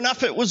sure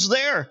enough, it was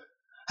there.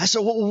 I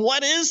said, well,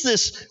 what is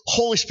this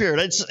Holy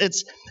Spirit?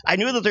 I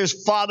knew that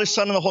there's Father,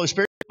 Son, and the Holy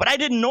Spirit, but I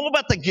didn't know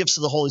about the gifts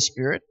of the Holy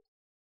Spirit.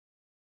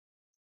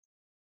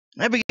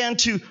 And I began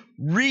to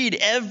read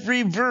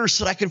every verse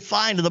that I could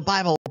find in the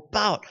Bible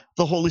about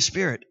the Holy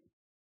Spirit.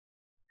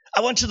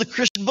 I went to the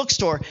Christian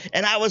bookstore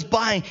and I was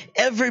buying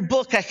every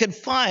book I could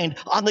find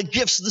on the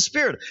gifts of the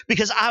Spirit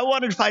because I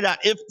wanted to find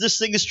out if this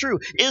thing is true.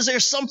 Is there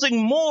something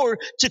more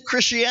to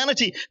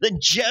Christianity than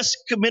just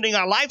committing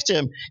our life to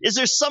Him? Is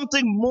there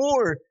something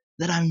more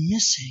that I'm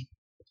missing?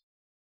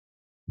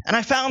 And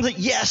I found that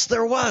yes,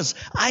 there was.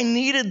 I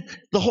needed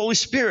the Holy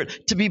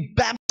Spirit to be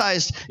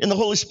baptized in the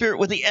Holy Spirit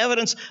with the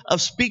evidence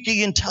of speaking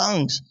in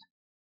tongues,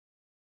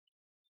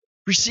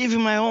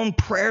 receiving my own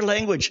prayer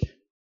language,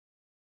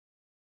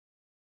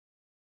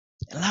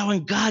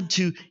 allowing God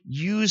to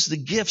use the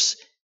gifts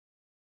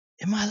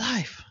in my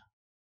life.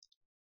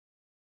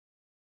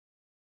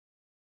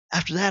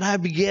 After that, I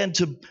began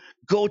to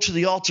go to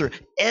the altar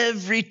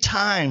every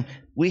time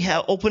we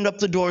have opened up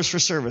the doors for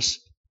service.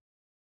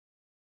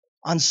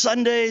 On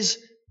Sundays,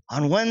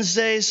 on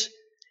Wednesdays,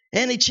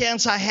 any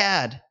chance I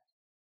had.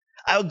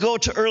 I would go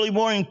to early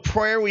morning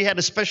prayer. We had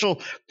a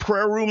special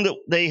prayer room that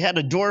they had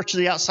a door to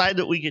the outside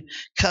that we could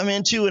come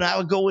into, and I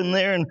would go in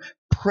there and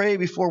pray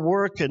before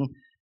work, and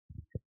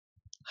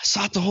I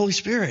sought the Holy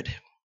Spirit.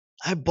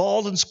 I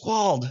bawled and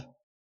squalled,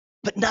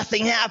 but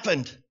nothing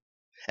happened.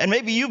 And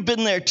maybe you've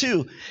been there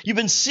too. You've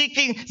been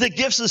seeking the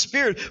gifts of the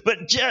Spirit, but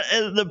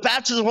the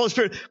baptism of the Holy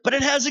Spirit, but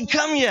it hasn't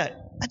come yet.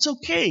 That's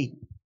okay.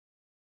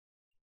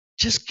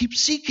 Just keep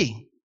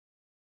seeking.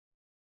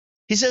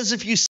 He says,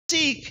 if you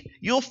seek,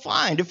 you'll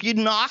find. If you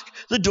knock,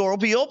 the door will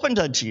be opened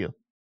unto you.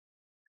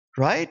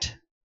 Right?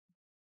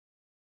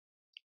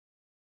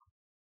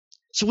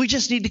 So we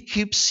just need to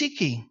keep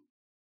seeking.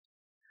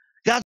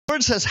 God's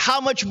word says,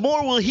 how much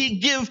more will He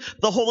give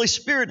the Holy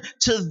Spirit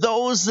to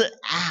those that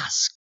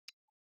ask?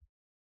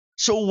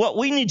 So what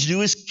we need to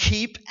do is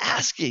keep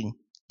asking.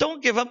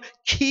 Don't give up.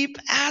 Keep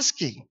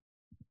asking.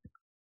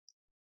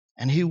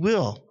 And He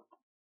will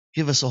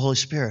give us the Holy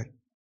Spirit.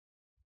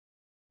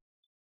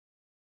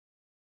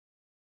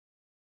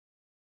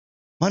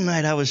 One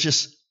night I was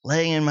just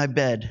laying in my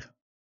bed,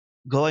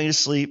 going to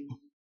sleep,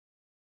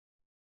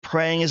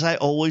 praying as I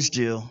always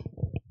do,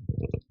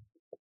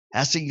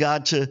 asking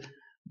God to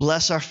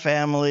bless our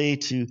family,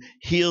 to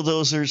heal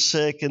those that are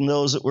sick and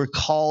those that were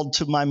called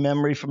to my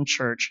memory from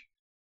church.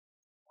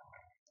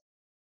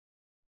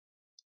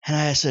 And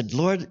I said,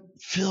 Lord,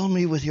 fill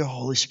me with your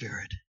Holy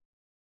Spirit.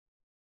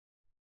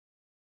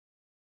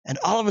 And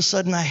all of a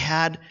sudden I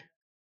had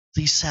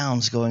these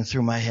sounds going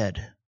through my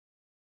head.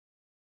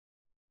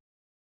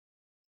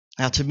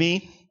 Now to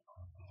me,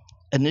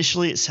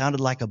 initially it sounded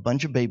like a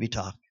bunch of baby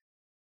talk.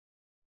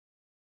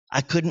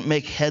 I couldn't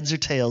make heads or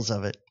tails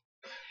of it.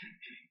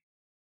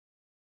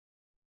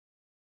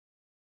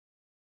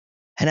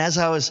 And as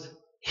I was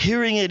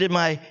hearing it in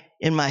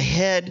my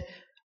head,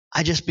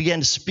 I just began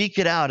to speak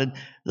it out. And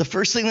the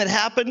first thing that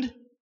happened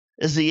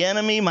is the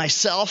enemy,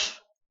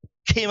 myself,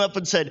 came up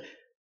and said,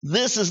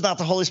 this is not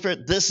the Holy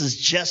Spirit. This is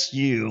just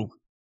you.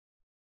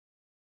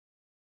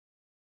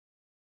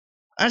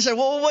 And I said,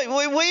 well,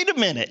 wait a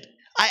minute.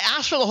 I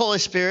asked for the Holy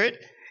Spirit.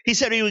 He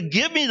said He would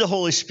give me the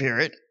Holy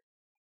Spirit.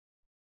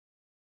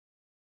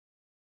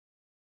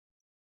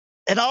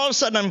 And all of a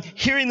sudden, I'm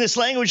hearing this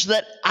language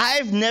that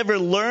I've never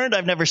learned,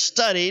 I've never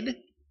studied.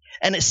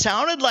 And it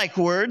sounded like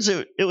words.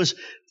 It was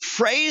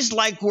phrased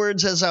like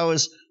words as I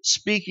was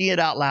speaking it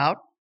out loud.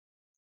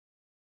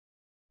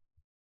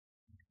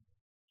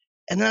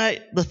 And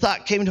then the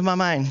thought came to my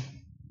mind.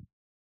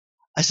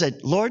 I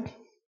said, Lord,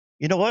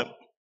 you know what?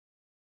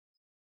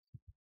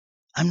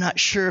 I'm not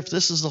sure if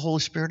this is the Holy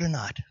Spirit or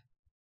not.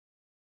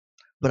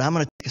 But I'm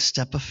going to take a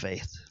step of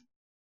faith.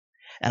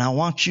 And I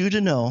want you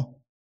to know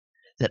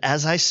that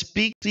as I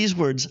speak these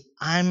words,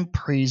 I'm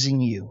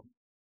praising you.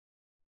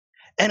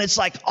 And it's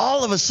like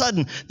all of a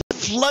sudden, the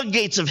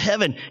floodgates of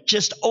heaven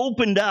just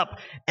opened up.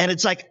 And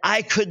it's like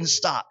I couldn't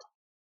stop.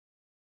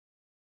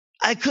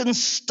 I couldn't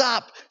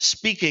stop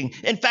speaking.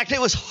 In fact, it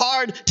was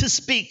hard to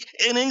speak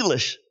in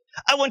English.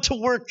 I went to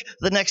work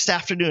the next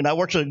afternoon. I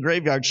worked a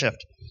graveyard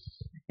shift.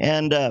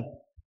 And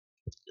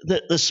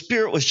the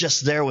Spirit was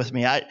just there with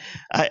me.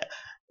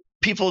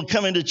 People would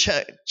come in to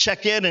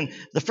check in, and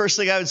the first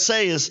thing I would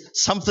say is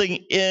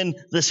something in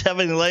this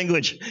heavenly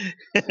language.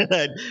 And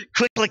I'd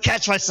quickly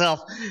catch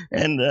myself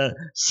and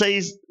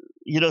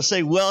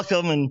say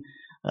welcome and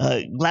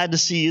glad to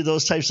see you,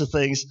 those types of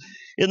things.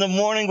 In the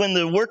morning when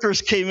the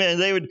workers came in,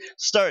 they would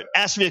start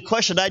asking me a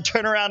question. I'd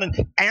turn around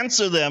and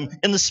answer them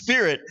in the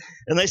Spirit.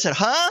 And they said,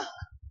 huh?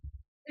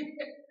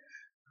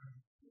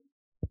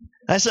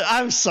 I said,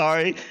 I'm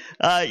sorry.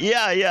 I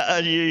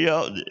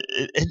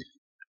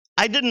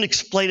didn't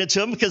explain it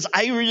to him because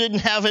I really didn't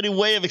have any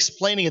way of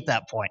explaining at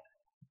that point.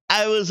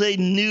 I was a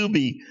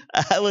newbie.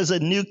 I was a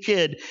new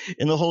kid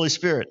in the Holy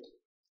Spirit.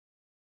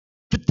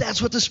 But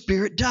that's what the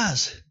Spirit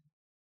does.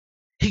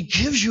 He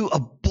gives you a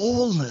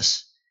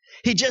boldness.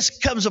 He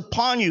just comes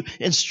upon you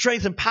in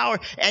strength and power,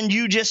 and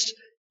you just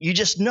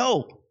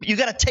know. You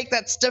got to take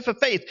that step of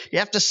faith. You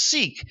have to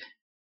seek.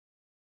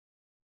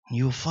 And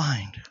you will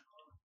find.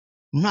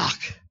 Knock.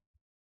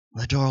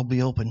 The door will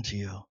be open to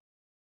you.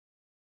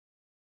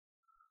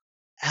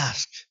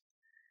 Ask.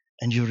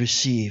 and you'll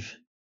receive.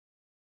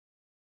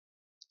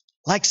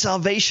 Like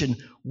salvation,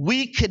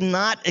 we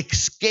cannot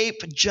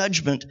escape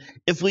judgment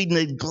if we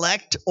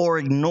neglect or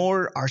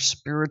ignore our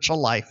spiritual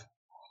life.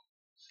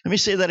 Let me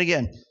say that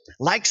again.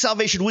 Like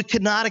salvation, we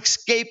cannot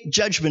escape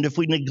judgment if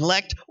we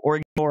neglect or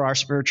ignore our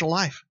spiritual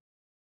life.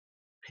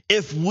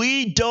 If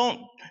we don't,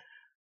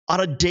 on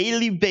a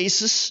daily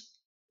basis,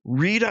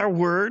 read our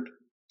word,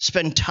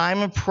 spend time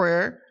in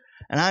prayer,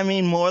 and I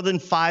mean more than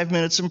 5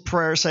 minutes in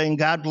prayer saying,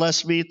 God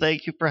bless me,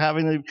 thank you for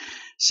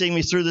seeing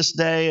me through this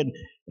day,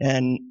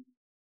 and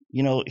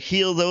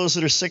heal those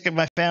that are sick in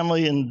my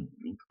family, and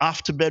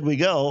off to bed we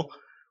go.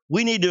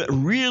 We need to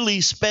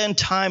really spend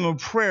time in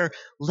prayer,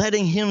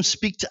 letting him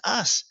speak to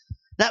us.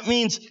 That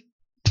means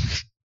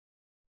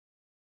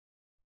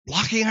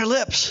locking our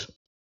lips,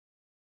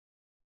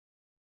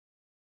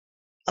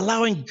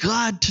 allowing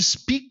God to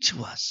speak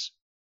to us.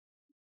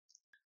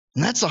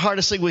 And that's the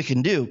hardest thing we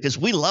can do, because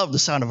we love the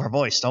sound of our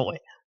voice, don't we?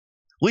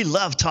 We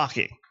love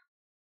talking.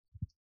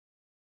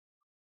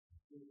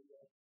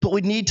 But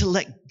we need to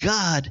let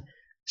God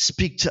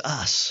speak to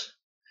us.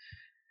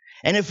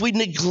 And if we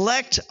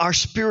neglect our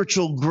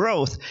spiritual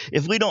growth,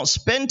 if we don't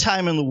spend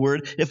time in the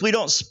Word, if we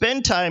don't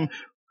spend time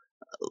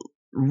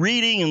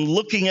reading and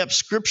looking up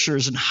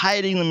scriptures and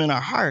hiding them in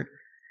our heart,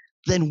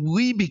 then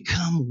we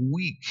become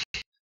weak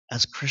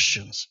as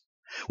Christians.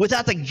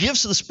 Without the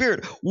gifts of the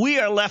Spirit, we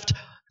are left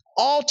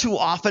all too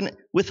often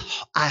with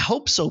I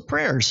hope so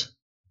prayers.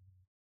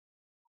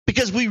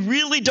 Because we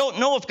really don't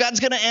know if God's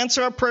going to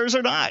answer our prayers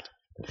or not.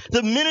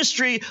 The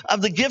ministry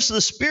of the gifts of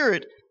the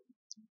Spirit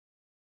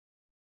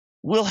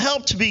will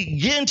help to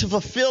begin to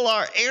fulfill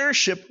our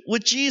heirship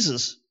with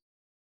Jesus.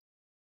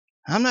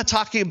 I'm not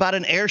talking about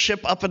an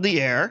heirship up in the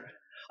air.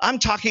 I'm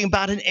talking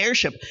about an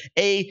heirship,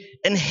 an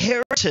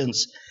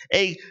inheritance,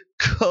 a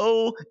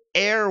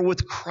co-heir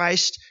with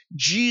Christ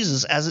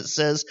Jesus, as it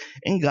says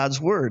in God's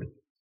Word.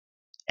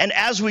 And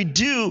as we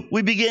do,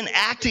 we begin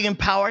acting in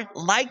power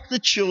like the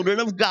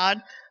children of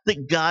God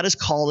that God has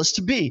called us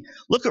to be.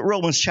 Look at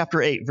Romans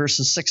chapter 8,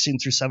 verses 16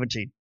 through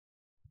 17.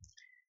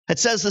 It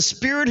says, the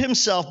Spirit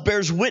himself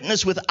bears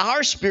witness with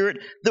our spirit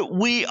that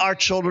we are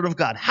children of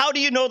God. How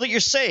do you know that you're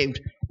saved?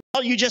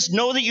 Well, you just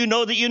know that you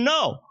know that you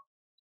know.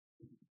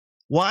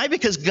 Why?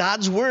 Because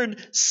God's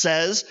Word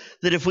says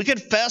that if we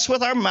confess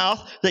with our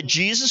mouth that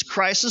Jesus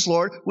Christ is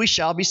Lord, we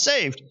shall be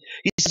saved.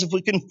 He says if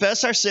we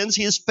confess our sins,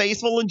 he is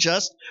faithful and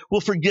just,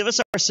 will forgive us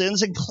our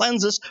sins and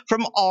cleanse us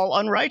from all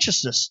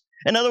unrighteousness.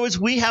 In other words,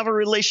 we have a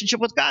relationship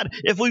with God.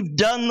 If we've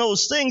done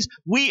those things,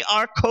 we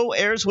are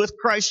co-heirs with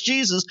Christ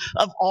Jesus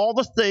of all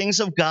the things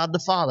of God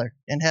the Father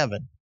in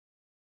heaven.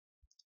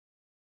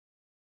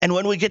 And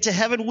when we get to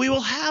heaven, we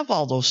will have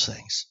all those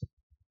things.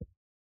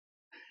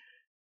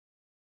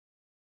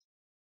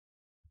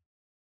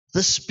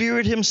 The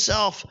Spirit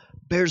himself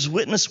bears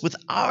witness with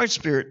our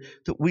spirit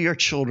that we are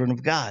children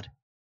of God.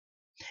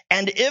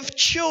 And if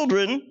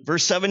children,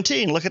 verse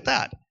 17, look at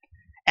that.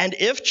 And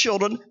if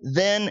children,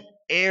 then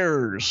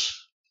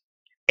heirs,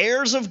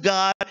 heirs of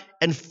God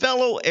and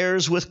fellow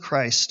heirs with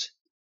Christ,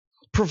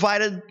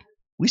 provided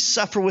we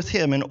suffer with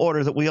him in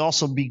order that we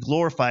also be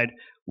glorified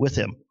with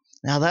him.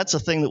 Now that's a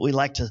thing that we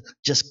like to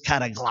just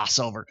kind of gloss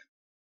over.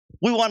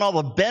 We want all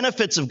the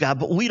benefits of God,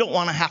 but we don't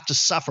want to have to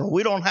suffer.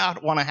 We don't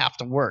want to have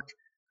to work.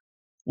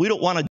 We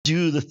don't want to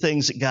do the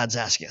things that God's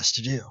asking us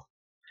to do.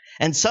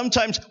 And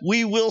sometimes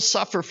we will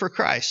suffer for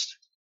Christ.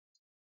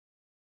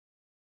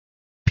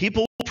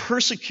 People will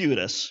persecute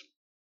us,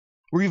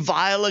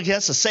 revile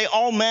against us, say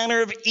all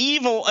manner of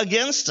evil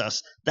against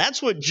us.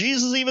 That's what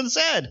Jesus even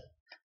said.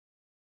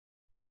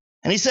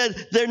 And he said,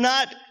 they're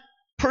not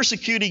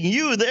persecuting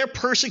you, they're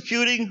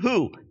persecuting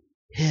who?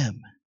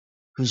 Him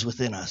who's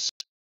within us.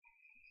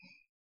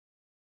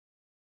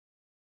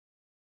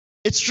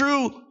 It's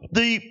through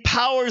the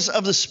powers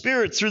of the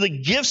Spirit, through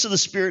the gifts of the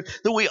Spirit,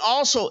 that we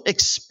also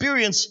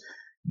experience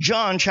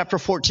John chapter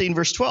 14,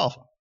 verse 12.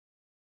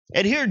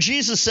 And here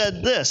Jesus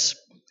said this.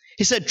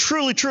 He said,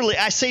 truly, truly,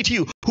 I say to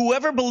you,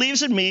 whoever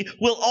believes in me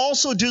will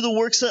also do the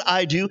works that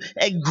I do,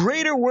 and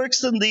greater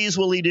works than these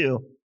will he do.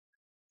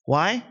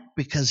 Why?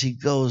 Because he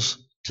goes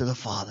to the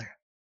Father.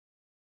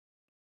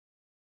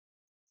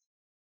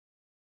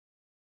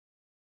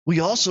 We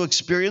also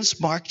experience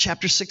Mark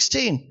chapter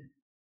 16.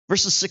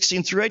 Verses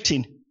 16 through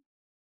 18.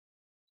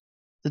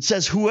 It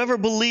says, whoever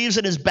believes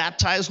and is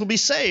baptized will be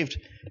saved,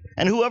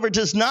 and whoever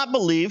does not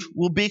believe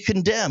will be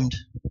condemned.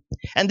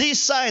 And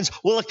these signs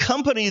will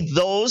accompany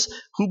those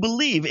who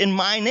believe. In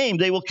my name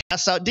they will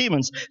cast out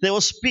demons. They will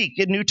speak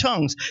in new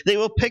tongues. They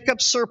will pick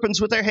up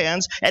serpents with their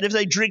hands, and if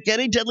they drink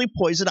any deadly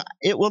poison,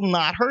 it will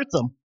not hurt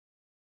them.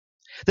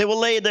 They will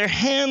lay their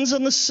hands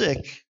on the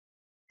sick,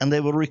 and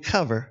they will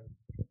recover.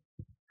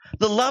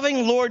 The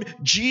loving Lord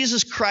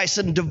Jesus Christ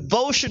and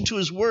devotion to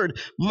his word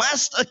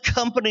must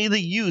accompany the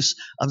use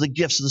of the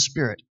gifts of the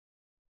Spirit.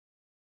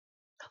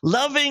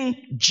 Loving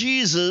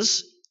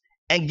Jesus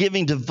and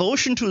giving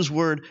devotion to his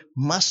word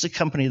must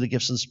accompany the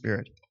gifts of the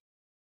Spirit.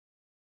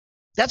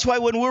 That's why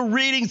when we're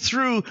reading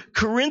through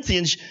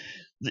Corinthians,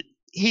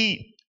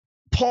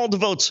 Paul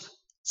devotes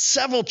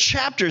several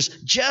chapters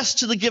just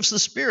to the gifts of the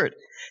Spirit.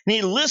 And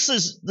he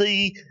lists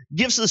the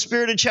gifts of the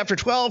Spirit in chapter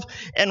 12,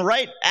 and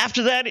right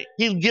after that,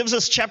 he gives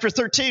us chapter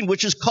 13,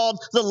 which is called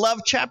the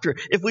love chapter.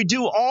 If we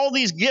do all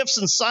these gifts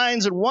and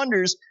signs and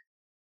wonders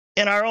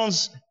in our own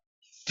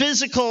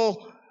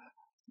physical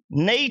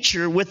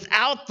nature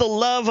without the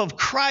love of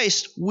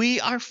Christ, we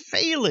are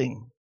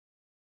failing.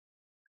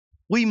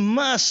 We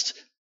must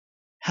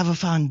have a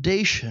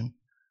foundation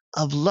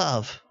of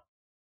love,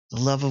 the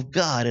love of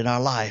God in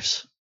our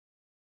lives.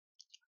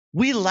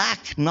 We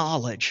lack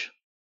knowledge.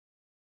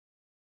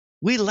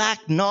 We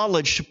lack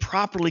knowledge to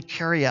properly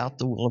carry out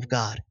the will of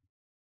God.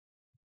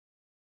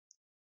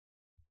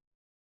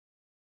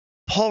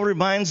 Paul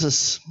reminds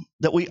us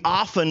that we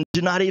often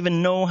do not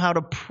even know how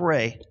to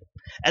pray,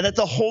 and that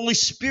the Holy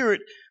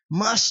Spirit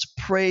must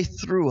pray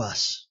through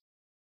us.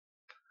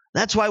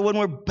 That's why when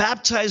we're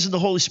baptized in the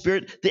Holy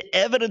Spirit, the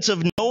evidence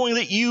of knowing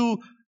that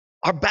you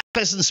are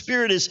baptized in the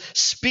Spirit is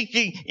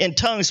speaking in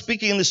tongues,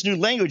 speaking in this new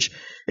language.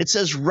 It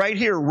says right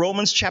here,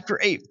 Romans chapter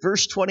 8,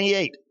 verse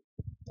 28.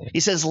 He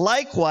says,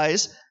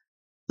 likewise,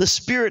 the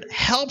Spirit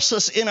helps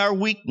us in our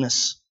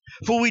weakness,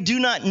 for we do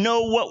not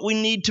know what we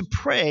need to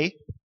pray,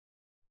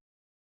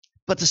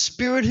 but the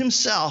Spirit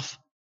himself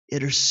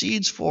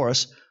intercedes for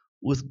us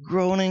with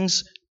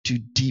groanings too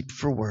deep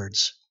for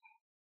words.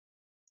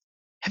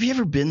 Have you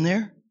ever been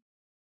there?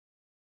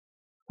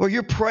 Where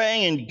you're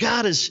praying and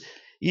God is,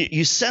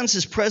 you sense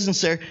his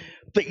presence there,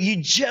 but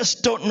you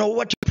just don't know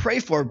what to pray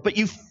for, but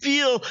you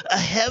feel a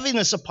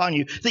heaviness upon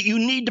you that you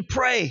need to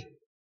pray.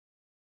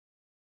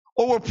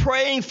 Or we're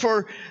praying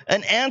for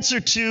an answer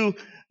to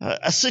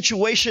a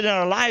situation in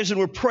our lives, and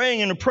we're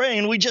praying and praying,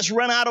 and we just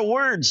run out of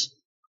words.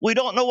 We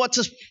don't know what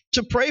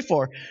to pray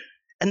for.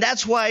 And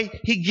that's why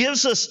he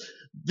gives us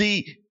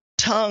the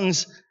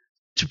tongues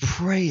to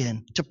pray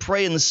in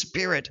the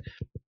Spirit.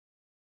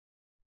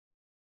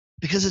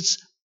 Because it's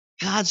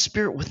God's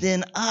Spirit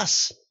within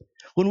us.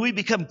 When we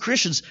become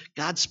Christians,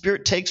 God's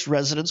Spirit takes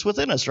residence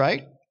within us,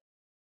 right?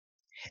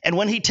 And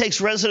when he takes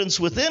residence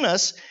within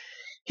us,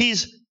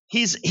 he's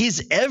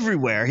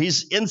everywhere.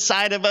 He's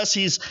inside of us.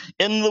 He's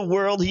in the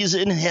world. He's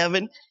in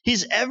heaven.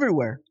 He's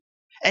everywhere.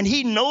 And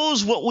he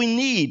knows what we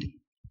need.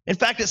 In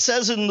fact, it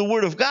says in the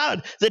Word of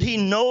God that he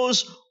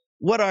knows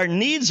what our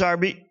needs are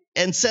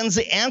and sends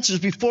the answers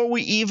before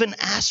we even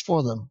ask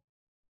for them.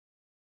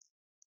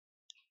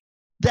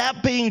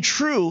 That being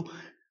true,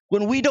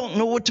 when we don't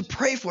know what to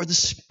pray for, the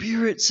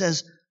Spirit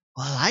says,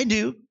 well, I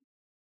do.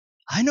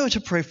 I know what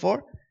to pray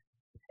for.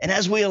 And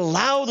as we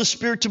allow the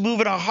Spirit to move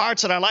in our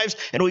hearts and our lives,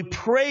 and we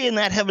pray in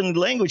that heavenly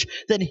language,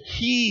 then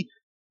he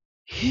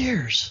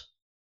hears,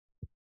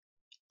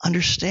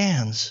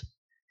 understands,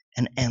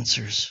 and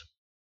answers.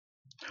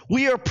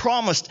 We are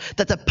promised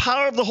that the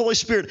power of the Holy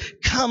Spirit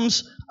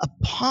comes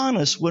upon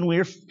us when we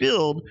are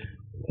filled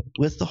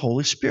with the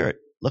Holy Spirit.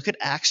 Look at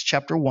Acts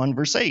chapter 1,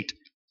 verse 8.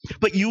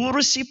 But you will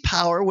receive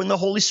power when the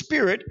Holy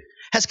Spirit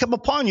has come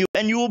upon you,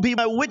 and you will be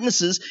my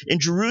witnesses in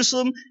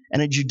Jerusalem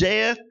and in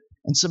Judea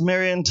and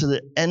Samaria and to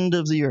the end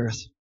of the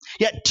earth.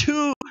 Yet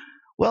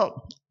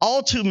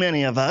all too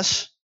many of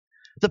us,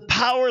 the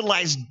power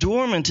lies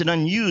dormant and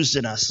unused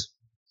in us,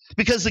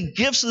 because the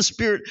gifts of the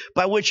Spirit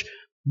by which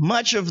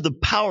much of the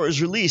power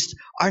is released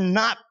are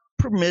not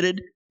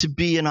permitted to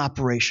be in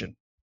operation.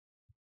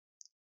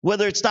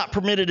 Whether it's not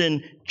permitted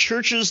in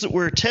churches that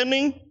we're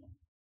attending,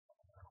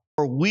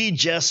 or we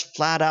just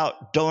flat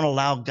out don't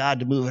allow God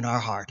to move in our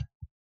heart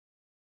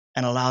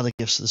and allow the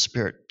gifts of the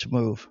Spirit to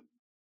move.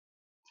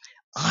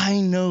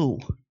 I know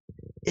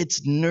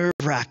it's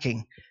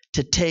nerve-wracking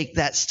to take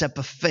that step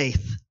of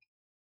faith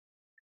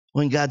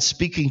when God's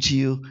speaking to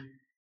you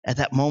at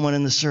that moment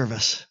in the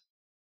service.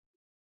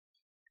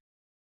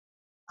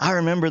 I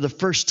remember the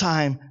first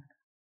time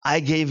I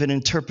gave an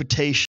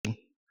interpretation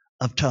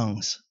of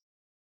tongues.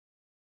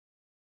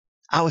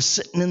 I was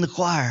sitting in the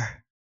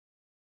choir.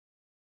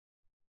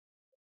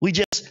 We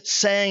just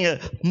sang a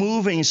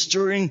moving,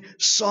 stirring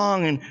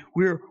song, and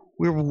we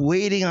were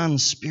waiting on the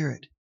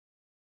Spirit.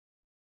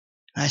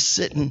 And I was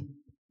sitting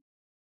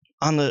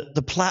on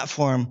the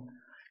platform,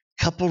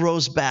 a couple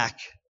rows back.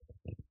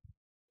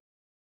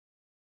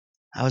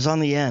 I was on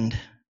the end.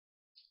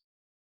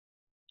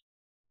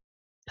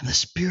 And the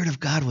Spirit of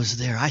God was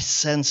there. I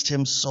sensed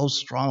him so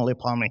strongly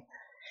upon me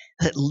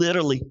that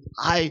literally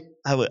I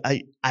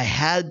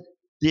had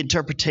the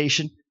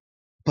interpretation,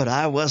 but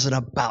I wasn't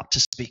about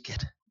to speak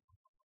it.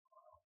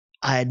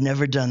 I had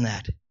never done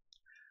that.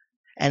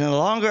 And the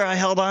longer I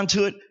held on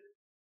to it,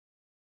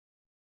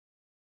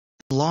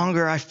 the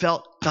longer I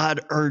felt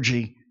God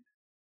urging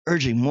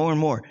more and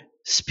more,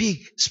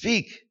 speak.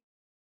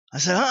 I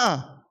said,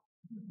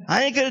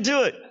 I ain't going to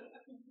do it.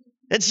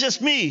 It's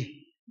just me.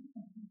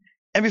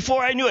 And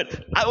before I knew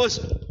it, I was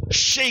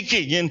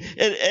shaking and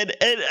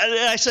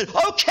I said,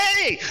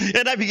 okay.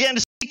 And I began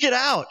to speak it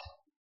out.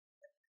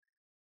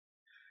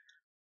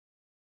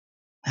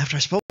 After I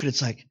spoke it,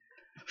 it's like,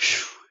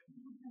 whew.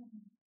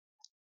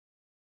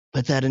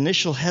 But that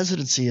initial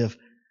hesitancy of,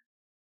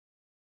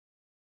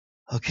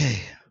 okay,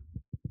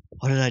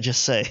 what did I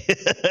just say?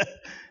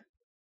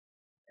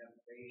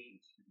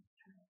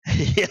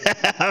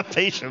 Yeah,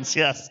 patience,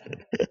 yes.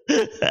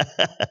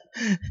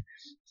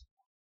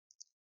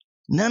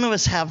 None of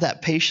us have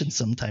that patience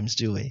sometimes,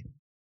 do we?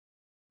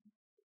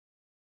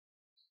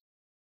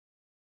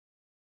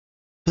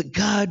 But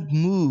God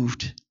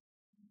moved.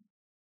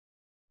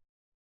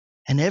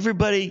 And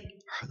everybody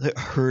that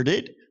heard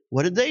it,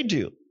 what did they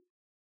do?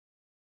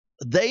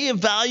 They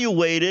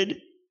evaluated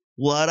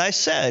what I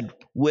said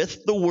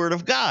with the Word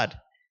of God.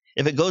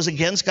 If it goes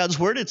against God's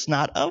Word, it's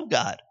not of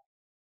God.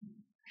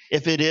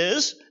 If it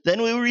is,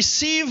 then we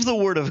receive the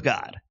Word of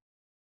God.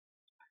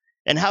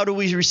 And how do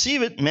we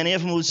receive it? Many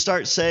of them would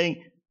start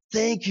saying,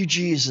 "Thank you,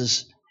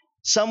 Jesus."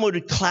 Some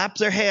would clap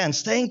their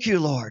hands. "Thank you,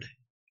 Lord."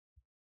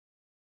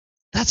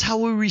 That's how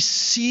we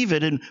receive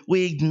it, and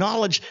we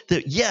acknowledge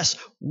that, yes,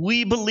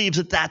 we believe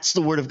that that's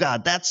the Word of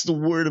God. That's the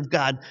Word of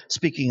God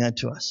speaking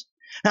unto us.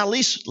 Now, at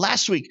least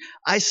last week,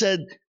 I said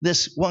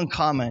this one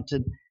comment,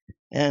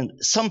 and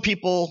some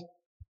people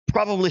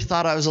probably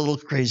thought I was a little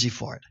crazy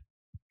for it.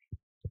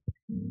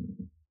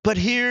 But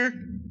here,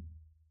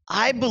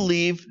 I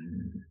believe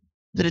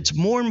that it's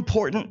more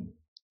important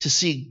to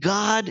see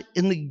God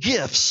in the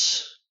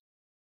gifts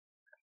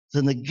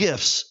than the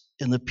gifts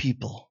in the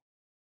people.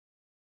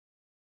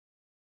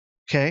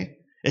 Okay?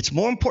 It's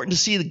more important to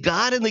see the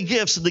God in the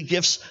gifts than the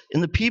gifts in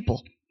the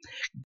people.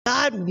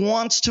 God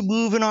wants to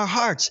move in our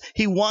hearts.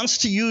 He wants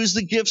to use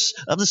the gifts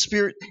of the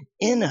Spirit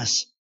in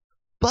us.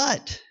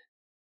 But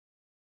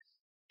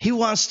He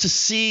wants to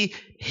see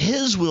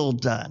His will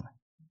done.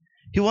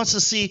 He wants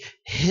to see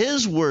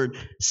His word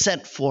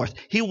sent forth.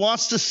 He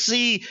wants to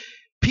see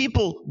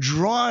people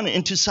drawn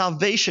into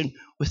salvation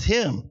with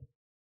Him.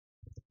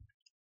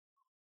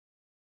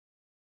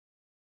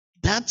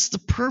 That's the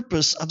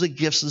purpose of the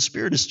gifts of the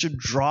Spirit, is to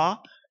draw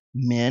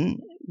men,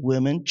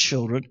 women,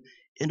 children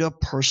into a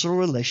personal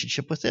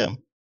relationship with Him.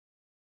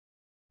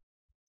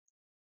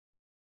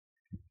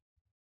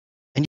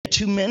 And yet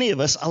too many of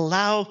us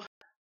allow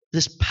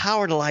this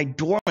power to lie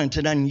dormant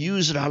and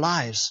unused in our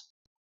lives.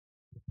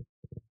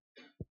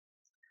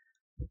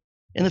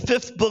 In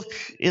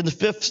the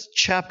fifth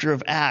chapter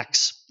of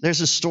Acts,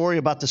 there's a story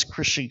about this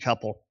Christian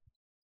couple.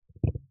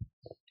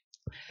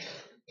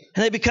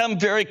 And they become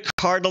very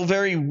carnal,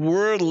 very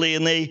worldly,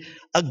 and they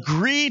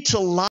agree to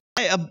lie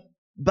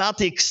about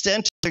the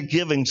extent of their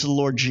giving to the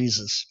Lord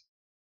Jesus.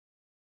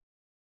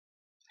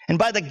 And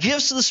by the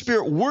gifts of the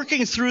Spirit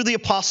working through the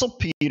Apostle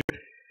Peter,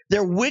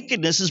 their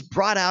wickedness is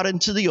brought out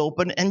into the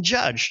open and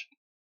judged.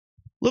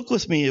 Look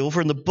with me over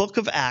in the book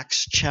of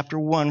Acts, chapter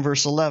 1,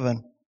 verse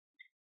 11.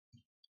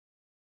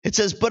 It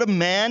says, "But a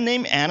man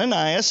named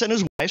Ananias and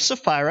his wife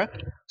Sapphira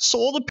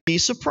sold a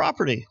piece of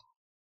property.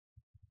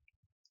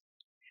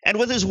 And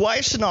with his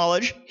wife's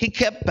knowledge, he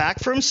kept back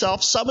for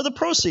himself some of the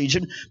proceeds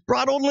and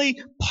brought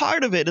only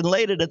part of it and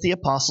laid it at the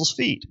apostles'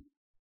 feet."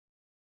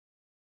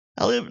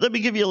 Now, let me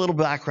give you a little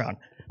background.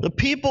 The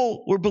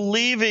people were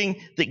believing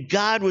that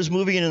God was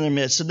moving in their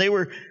midst, and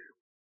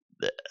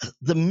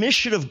the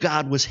mission of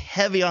God was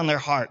heavy on their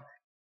heart.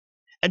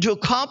 And to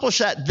accomplish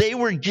that, they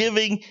were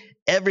giving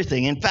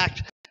everything. In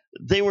fact,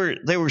 they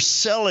were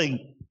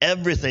selling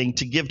everything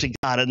to give to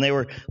God, and they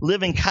were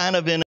living kind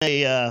of in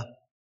a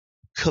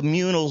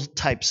communal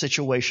type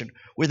situation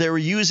where they were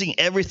using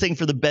everything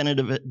for the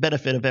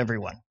benefit of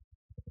everyone.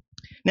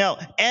 Now,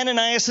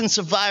 Ananias and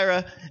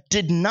Sapphira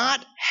did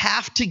not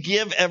have to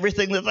give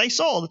everything that they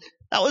sold.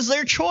 That was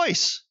their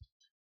choice.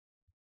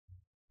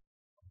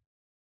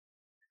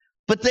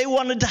 But they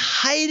wanted to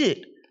hide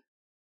it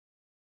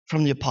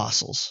from the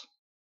apostles,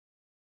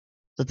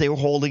 that they were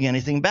holding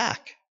anything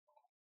back.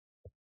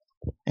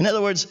 In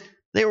other words,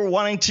 they were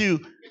wanting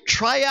to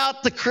try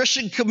out the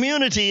Christian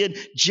community, and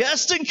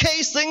just in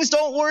case things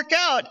don't work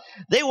out,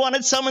 they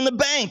wanted some in the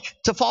bank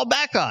to fall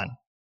back on.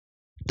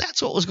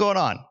 That's what was going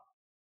on.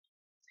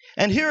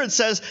 And here it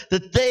says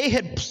that they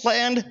had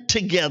planned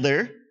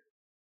together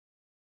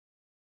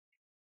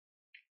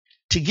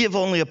to give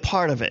only a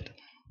part of it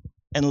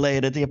and lay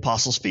it at the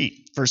apostles'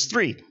 feet. Verse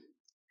 3.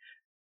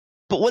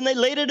 But when they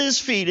laid it at his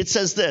feet, it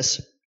says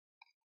this,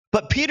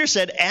 "But Peter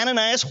said,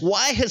 Ananias,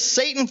 why has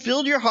Satan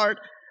filled your heart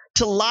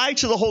to lie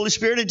to the Holy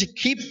Spirit and to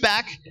keep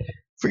back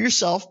for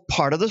yourself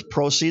part of the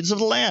proceeds of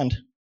the land?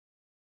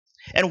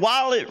 And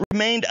while it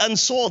remained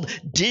unsold,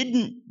 did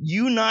it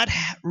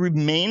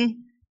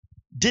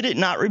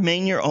not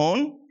remain your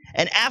own?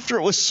 And after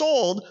it was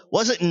sold,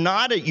 was it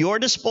not at your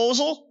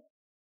disposal?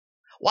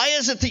 Why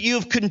is it that you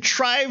have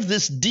contrived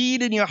this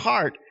deed in your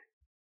heart?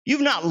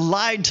 You've not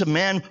lied to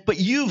man, but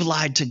you've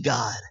lied to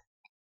God."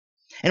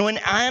 And when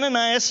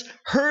Ananias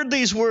heard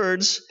these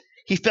words,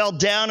 he fell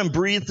down and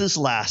breathed his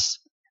last.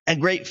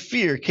 And great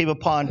fear came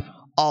upon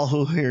all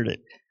who heard it.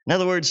 In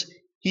other words,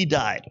 he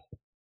died.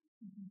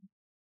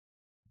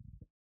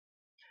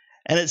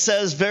 And it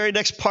says, very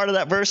next part of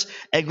that verse,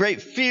 "and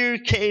great fear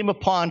came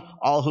upon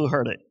all who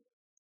heard it."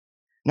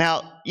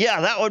 Now,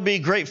 yeah, that would be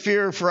great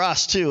fear for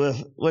us too,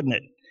 wouldn't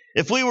it?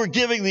 If we were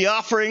giving the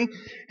offering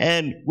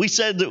and we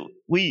said that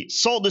we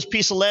sold this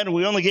piece of land and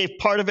we only gave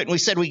part of it, and we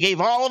said we gave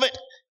all of it,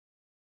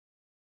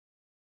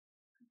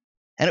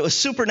 And it was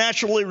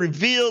supernaturally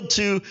revealed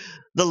to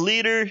the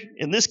leader,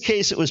 in this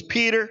case it was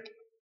Peter,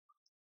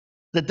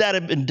 that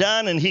had been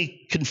done, and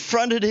he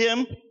confronted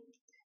him.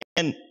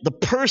 And the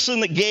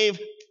person that gave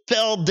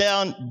fell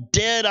down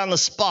dead on the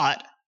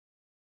spot.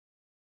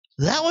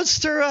 That would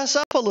stir us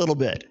up a little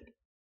bit.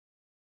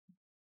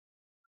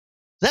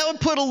 That would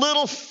put a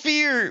little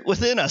fear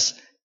within us.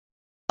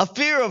 A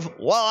fear of,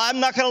 well, I'm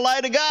not going to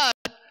lie to God.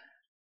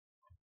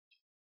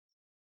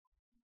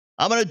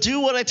 I'm going to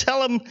do what I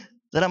tell him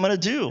that I'm going to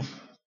do.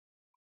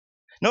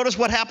 Notice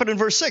what happened in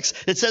verse 6.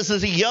 It says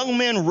that the young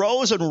men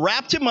rose and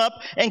wrapped him up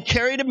and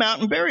carried him out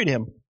and buried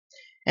him.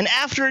 And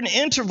after an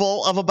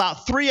interval of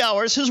about 3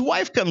 hours, his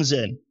wife comes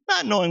in,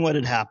 not knowing what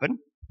had happened.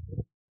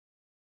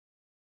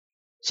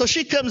 So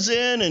she comes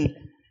in and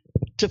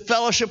to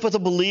fellowship with the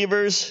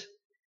believers.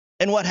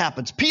 And what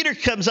happens? Peter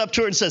comes up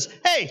to her and says,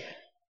 hey,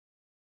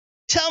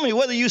 tell me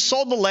whether you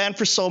sold the land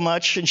for so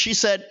much. And she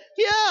said,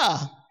 yeah,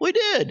 we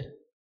did.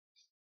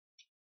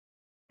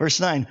 Verse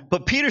 9,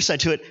 but Peter said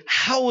to it,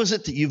 how is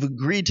it that you've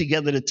agreed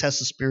together to test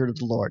the Spirit of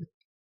the Lord?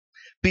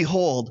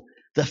 Behold,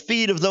 the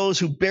feet of those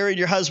who buried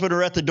your husband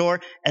are at the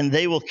door, and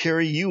they will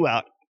carry you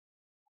out.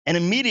 And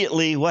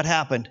immediately what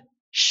happened?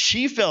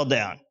 She fell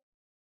down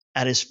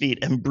at his feet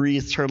and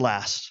breathed her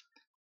last.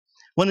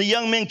 When the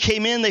young men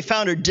came in, they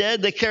found her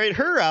dead. They carried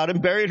her out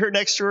and buried her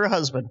next to her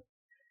husband.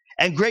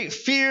 And great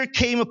fear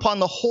came upon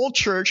the whole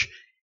church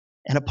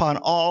and upon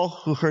all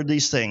who heard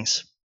these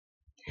things.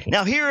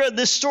 Now here in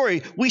this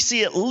story, we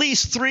see at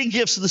least 3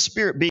 gifts of the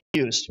Spirit being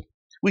used.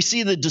 We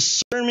see the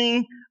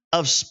discerning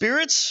of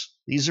spirits.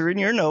 These are in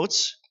your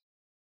notes.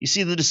 You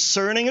see the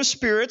discerning of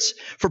spirits.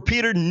 For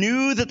Peter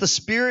knew that the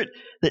spirit,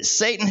 that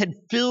Satan had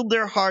filled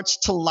their hearts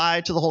to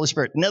lie to the Holy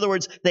Spirit. In other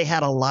words, they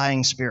had a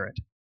lying spirit.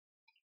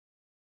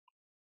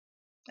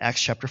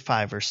 Acts chapter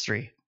 5, verse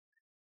 3.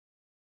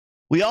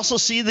 We also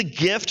see the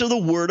gift of the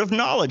word of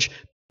knowledge.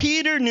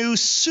 Peter knew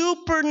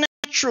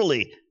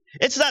supernaturally.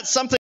 It's not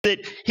something that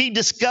he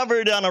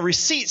discovered on a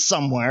receipt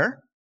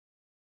somewhere.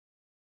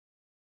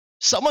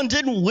 Someone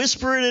didn't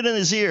whisper it in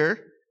his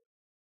ear.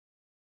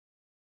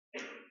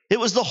 It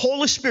was the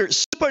Holy Spirit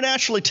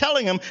supernaturally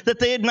telling him that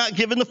they had not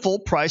given the full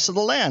price of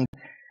the land,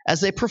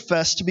 as they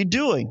professed to be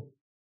doing.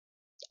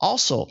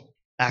 Also,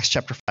 Acts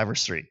chapter 5,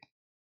 verse 3.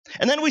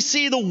 And then we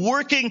see the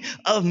working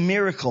of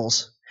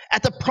miracles.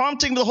 At the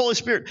prompting of the Holy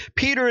Spirit,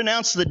 Peter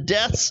announced the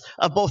deaths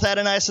of both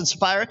Ananias and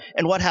Sapphira,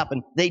 and what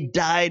happened? They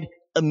died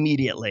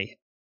immediately.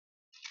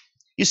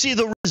 You see,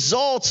 the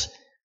result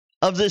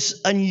of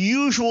this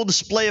unusual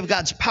display of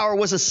God's power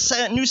was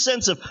a new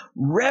sense of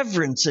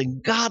reverence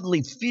and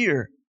godly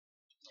fear.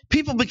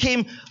 People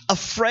became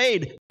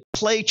afraid to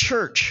play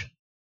church.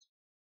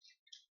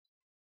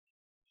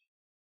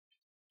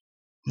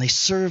 And they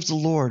served the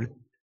Lord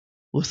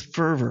with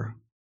fervor,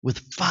 with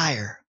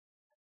fire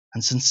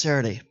and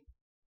sincerity.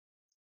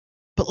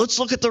 But let's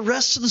look at the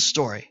rest of the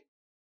story.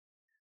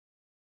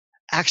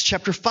 Acts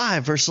chapter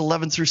 5, verse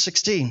 11 through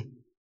 16.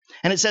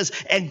 And it says,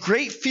 and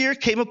great fear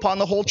came upon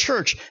the whole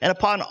church and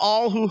upon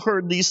all who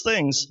heard these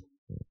things.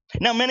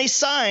 Now many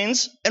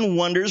signs and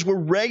wonders were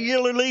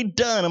regularly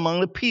done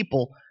among the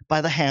people by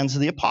the hands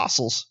of the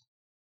apostles.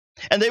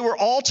 And they were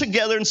all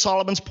together in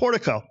Solomon's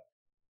portico.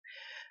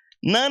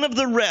 None of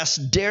the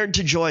rest dared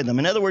to join them.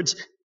 In other words,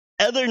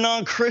 other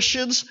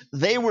non-Christians,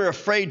 they were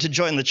afraid to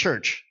join the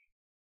church.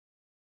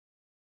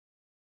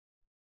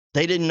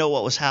 They didn't know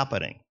what was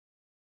happening.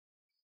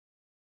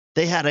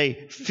 They had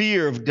a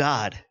fear of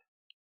God.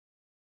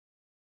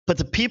 But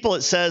the people,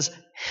 it says,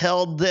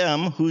 held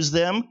them, who's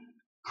them?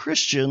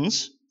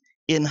 Christians,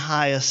 in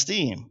high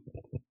esteem.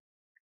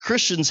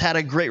 Christians had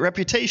a great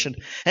reputation.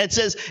 And it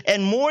says,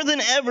 and more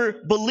than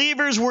ever,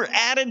 believers were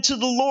added to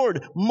the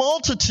Lord,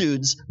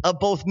 multitudes of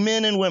both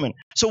men and women.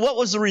 So what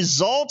was the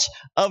result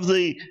of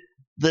the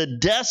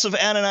deaths of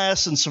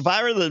Ananias and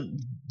Sapphira,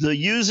 the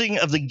using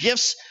of the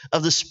gifts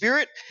of the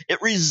Spirit? It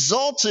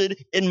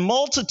resulted in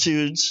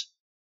multitudes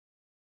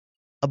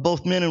of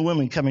both men and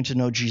women coming to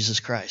know Jesus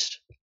Christ.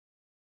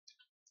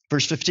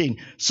 Verse 15,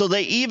 so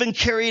they even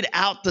carried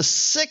out the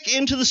sick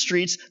into the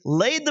streets,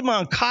 laid them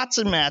on cots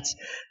and mats,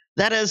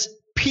 that as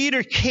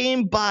Peter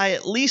came by,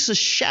 at least a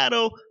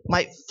shadow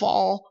might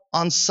fall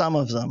on some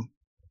of them.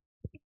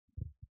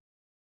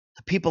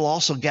 The people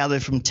also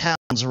gathered from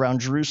towns around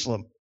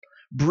Jerusalem,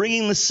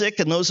 bringing the sick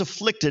and those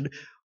afflicted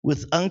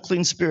with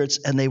unclean spirits,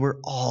 and they were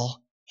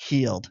all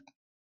healed.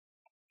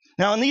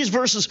 Now, in these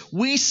verses,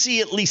 we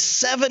see at least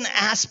 7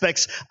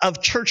 aspects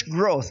of church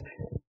growth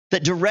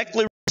that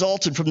directly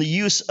resulted from the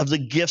use of the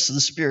gifts of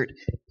the Spirit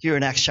here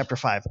in Acts chapter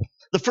 5.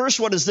 The first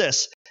one is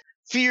this: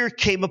 fear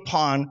came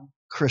upon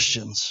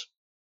Christians.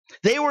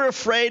 They were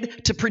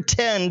afraid to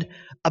pretend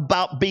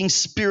about being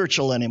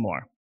spiritual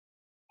anymore.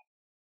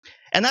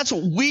 And that's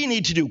what we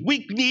need to do.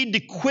 We need to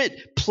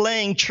quit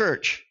playing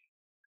church.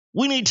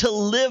 We need to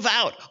live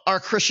out our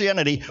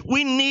Christianity.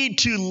 We need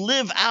to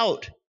live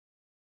out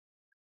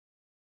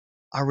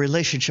our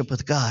relationship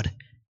with God.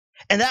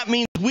 And that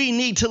means we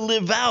need to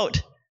live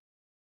out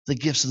the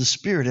gifts of the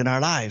Spirit in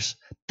our lives.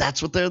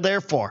 That's what they're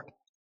there for.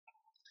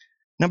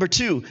 Number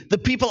 2, the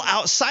people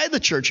outside the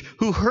church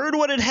who heard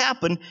what had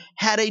happened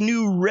had a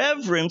new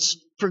reverence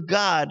for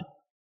God,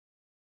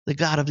 the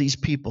God of these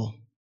people.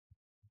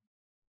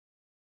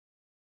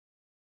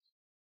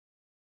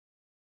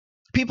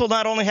 People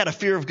not only had a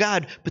fear of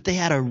God, but they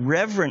had a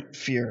reverent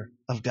fear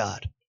of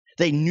God.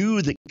 They knew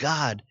that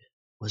God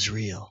was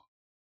real.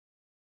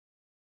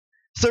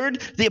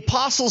 Third, the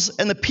apostles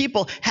and the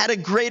people had a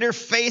greater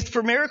faith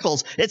for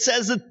miracles. It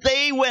says that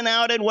they went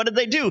out and what did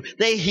they do?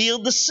 They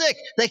healed the sick.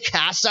 They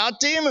cast out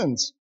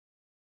demons.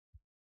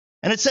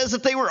 And it says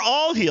that they were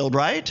all healed,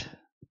 right?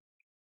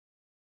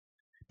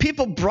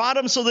 People brought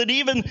them so that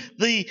even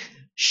the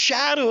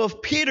shadow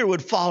of Peter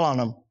would fall on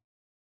them.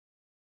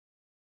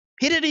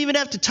 He didn't even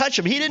have to touch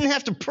him. He didn't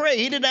have to pray.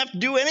 He didn't have to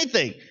do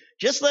anything.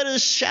 Just let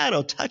his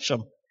shadow touch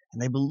him.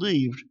 And they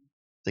believed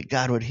that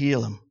God would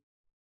heal him.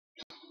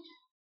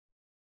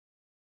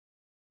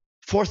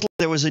 Fourthly,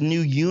 there was a new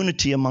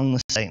unity among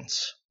the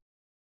saints.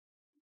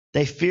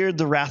 They feared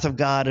the wrath of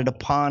God, and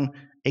upon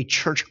a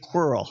church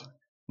quarrel,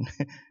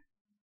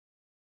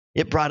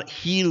 it brought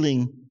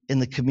healing in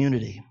the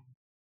community.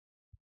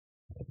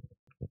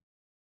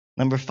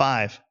 Number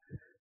 5,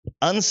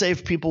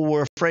 unsaved people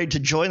were afraid to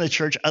join the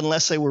church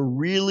unless they were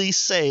really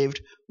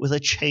saved with a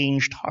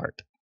changed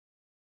heart.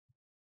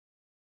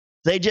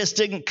 They just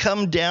didn't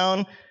come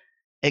down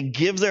and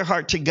give their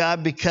heart to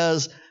God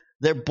because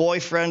their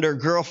boyfriend or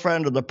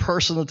girlfriend or the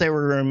person that they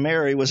were going to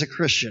marry was a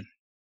Christian.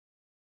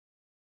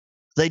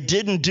 They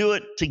didn't do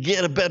it to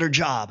get a better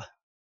job.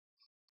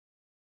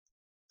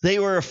 They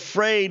were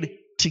afraid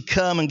to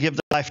come and give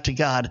their life to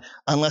God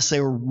unless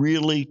they were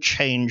really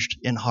changed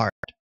in heart.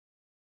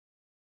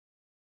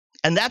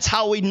 And that's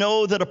how we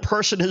know that a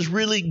person has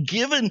really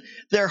given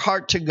their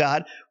heart to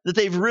God, that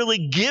they've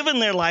really given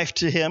their life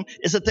to Him,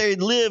 is that they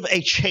live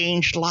a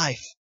changed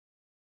life.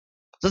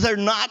 That they're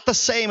not the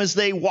same as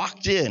they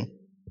walked in.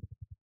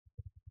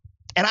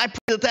 And I pray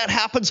that that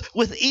happens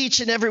with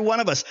each and every one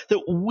of us, that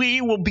we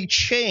will be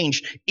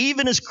changed,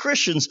 even as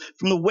Christians,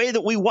 from the way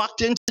that we walked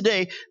in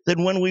today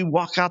than when we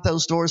walk out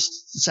those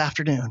doors this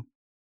afternoon.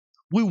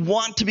 We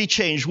want to be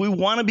changed. We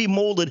want to be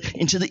molded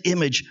into the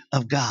image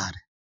of God.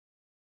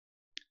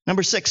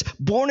 Number 6,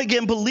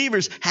 born-again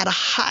believers had a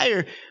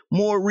higher,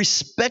 more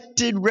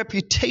respected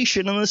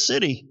reputation in the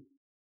city.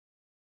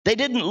 They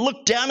didn't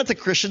look down at the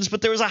Christians,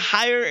 but there was a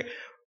higher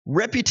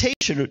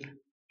reputation.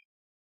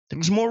 There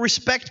was more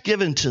respect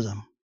given to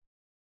them.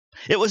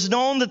 It was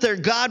known that their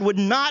God would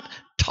not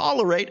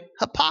tolerate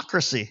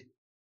hypocrisy.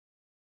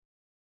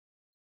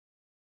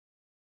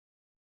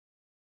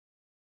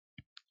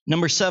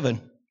 Number 7,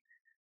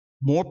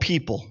 more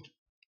people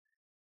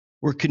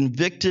were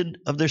convicted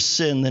of their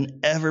sin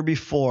than ever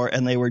before,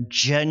 and they were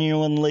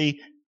genuinely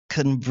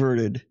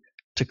converted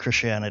to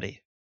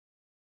Christianity.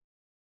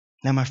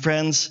 Now, my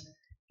friends,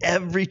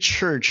 every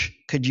church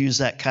could use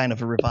that kind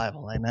of a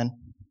revival. Amen.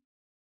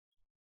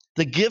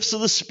 The gifts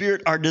of the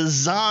Spirit are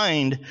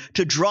designed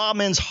to draw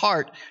men's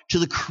heart to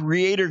the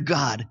Creator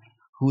God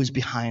who is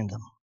behind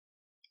them.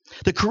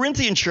 The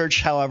Corinthian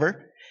church,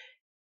 however,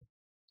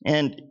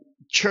 and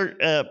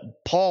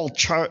Paul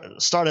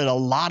started a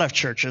lot of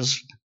churches,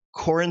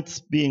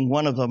 Corinth being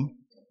one of them.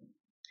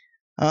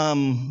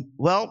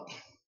 The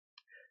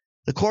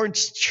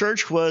Corinth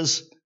church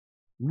was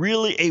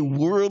really a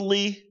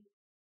worldly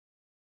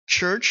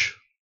church,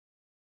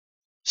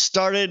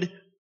 started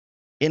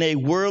in a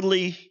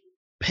worldly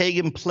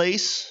pagan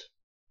place,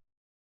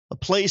 a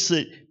place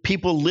that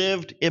people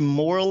lived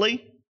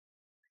immorally,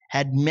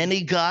 had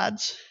many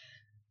gods.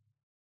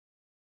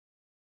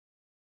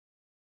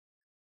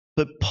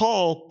 But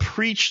Paul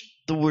preached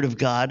the word of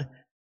God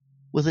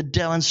with a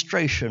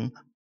demonstration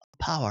of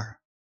power.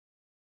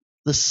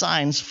 The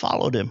signs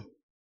followed him.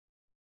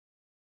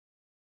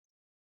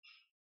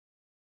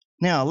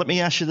 Now, let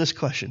me ask you this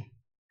question.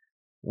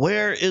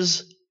 Where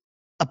is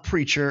a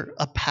preacher,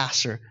 a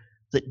pastor,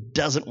 that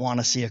doesn't want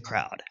to see a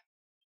crowd?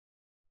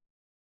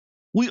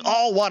 We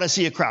all want to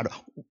see a crowd.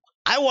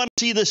 I want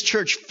to see this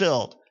church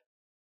filled.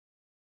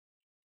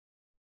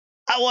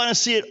 I want to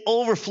see it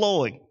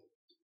overflowing.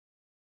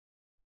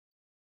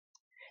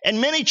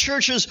 And many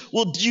churches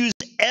will use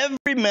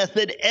every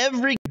method,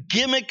 every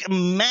gimmick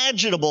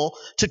imaginable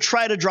to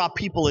try to draw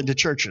people into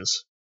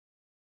churches.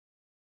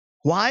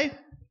 Why?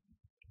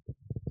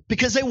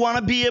 Because they want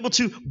to be able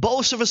to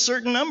boast of a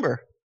certain number.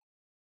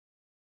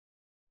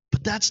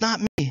 But that's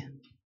not me.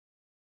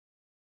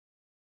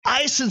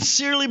 I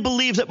sincerely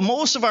believe that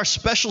most of our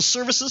special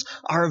services,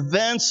 our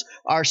events,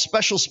 our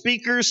special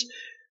speakers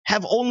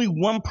have only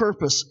one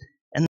purpose.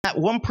 And that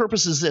one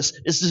purpose is this,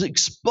 is to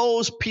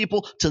expose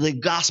people to the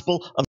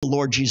gospel of the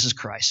Lord Jesus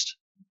Christ.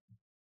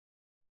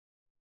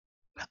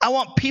 I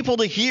want people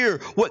to hear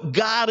what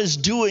God is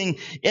doing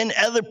in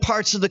other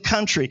parts of the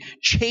country,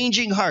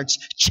 changing hearts,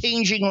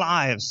 changing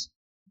lives,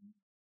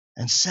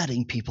 and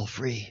setting people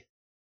free.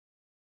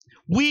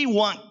 We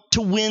want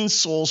to win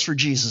souls for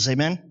Jesus,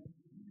 amen?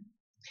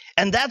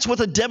 And that's what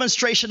the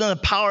demonstration and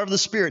the power of the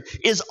Spirit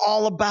is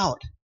all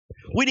about.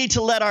 We need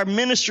to let our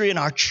ministry and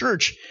our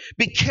church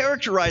be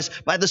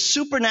characterized by the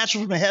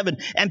supernatural from heaven,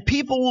 and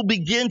people will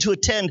begin to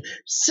attend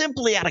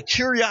simply out of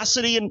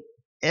curiosity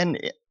and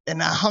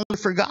a hunger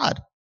for God.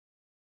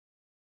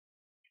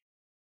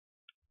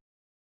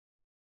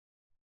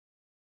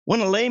 When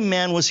a lame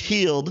man was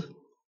healed,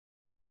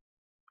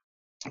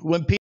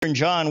 when Peter and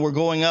John were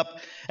going up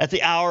at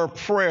the hour of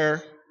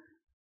prayer,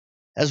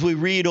 as we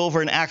read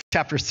over in Acts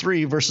chapter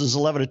 3, verses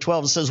 11 to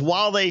 12, it says,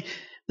 while they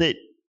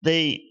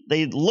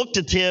looked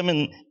at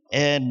him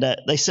and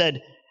they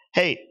said,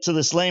 hey, to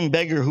this lame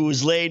beggar who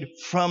was laid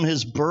from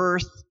his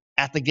birth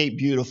at the gate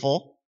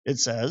beautiful, it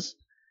says.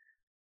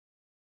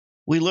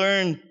 We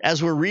learn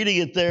as we're reading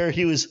it there,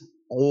 he was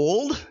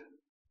old.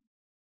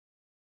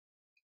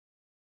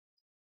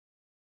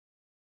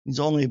 He's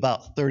only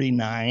about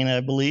 39, I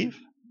believe.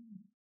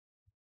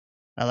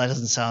 Now, that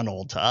doesn't sound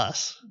old to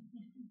us.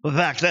 But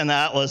back then,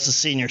 that was a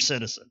senior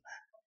citizen.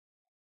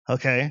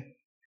 Okay?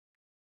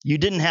 You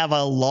didn't have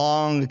a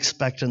long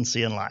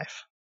expectancy in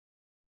life.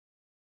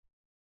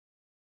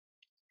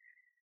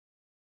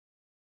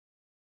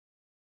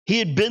 He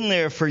had been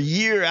there for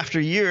year after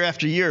year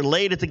after year,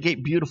 laid at the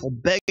gate beautiful,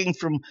 begging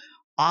from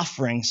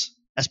offerings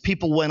as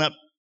people went up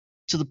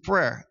to the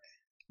prayer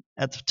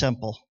at the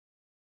temple.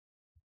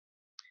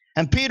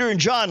 And Peter and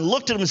John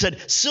looked at him and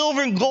said,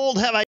 silver and gold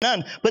have I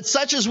none, but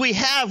such as we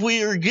have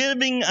we are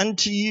giving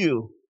unto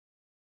you.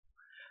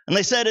 And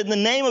they said, in the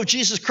name of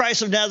Jesus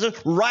Christ of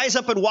Nazareth, rise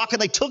up and walk.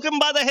 And they took him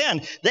by the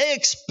hand. They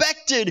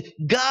expected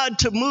God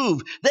to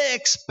move. They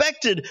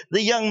expected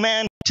the young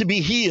man to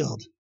be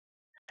healed.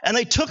 And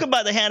they took him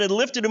by the hand and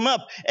lifted him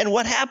up. And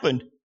what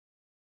happened?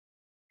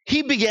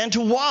 He began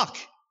to walk.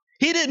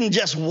 He didn't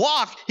just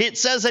walk. It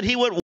says that he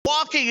went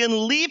walking and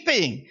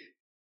leaping.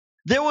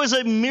 There was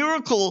a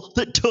miracle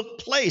that took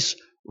place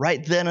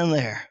right then and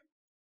there.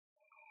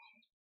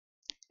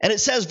 And it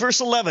says,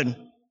 verse 11,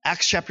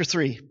 Acts chapter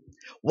 3,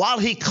 while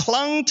he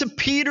clung to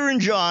Peter and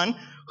John,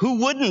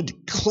 who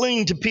wouldn't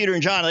cling to Peter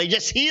and John? They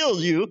just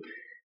healed you.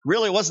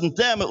 Really, it wasn't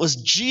them. It was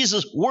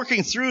Jesus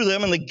working through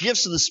them and the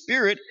gifts of the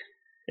Spirit.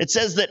 It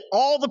says that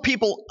all the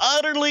people,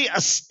 utterly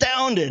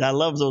astounded, I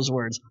love those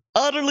words,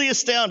 utterly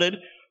astounded,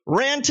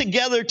 ran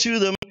together to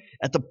them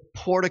at the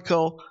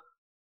portico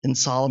in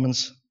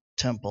Solomon's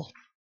temple.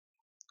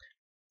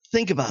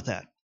 Think about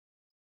that.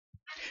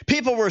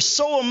 People were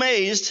so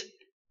amazed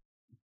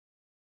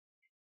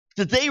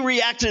that they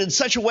reacted in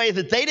such a way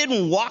that they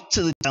didn't walk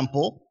to the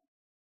temple.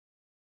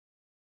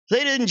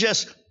 They didn't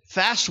just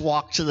fast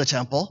walk to the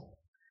temple.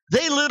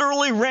 They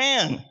literally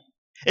ran.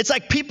 It's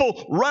like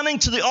people running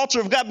to the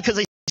altar of God because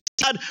they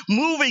see God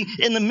moving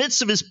in the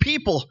midst of his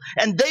people,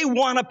 and they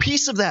want a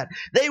piece of that.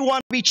 They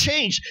want to be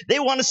changed. They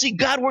want to see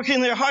God working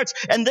in their hearts,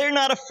 and they're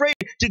not afraid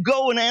to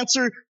go and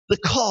answer the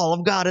call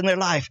of God in their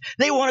life.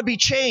 They want to be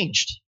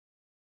changed.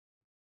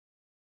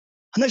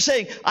 And they're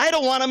saying, I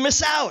don't want to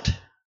miss out.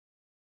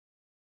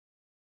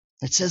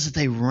 It says that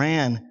they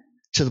ran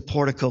to the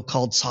portico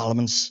called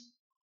Solomon's.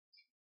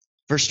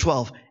 Verse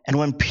 12, and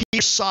when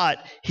Peter saw it,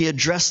 he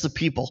addressed the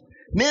people.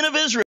 Men of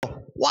Israel,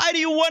 why do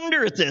you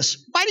wonder at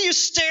this? Why do you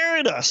stare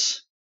at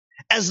us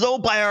as though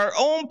by our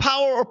own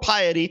power or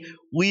piety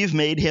we've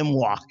made him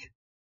walk?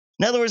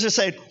 In other words, they're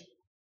saying,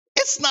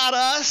 it's not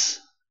us.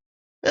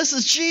 This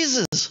is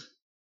Jesus.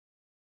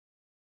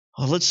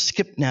 Well, let's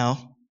skip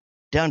now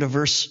down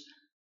to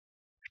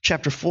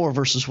chapter 4,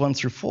 verses 1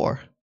 through 4.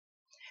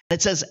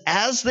 It says,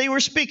 as they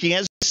were speaking,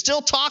 as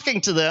still talking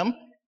to them,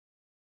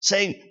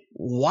 saying,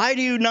 why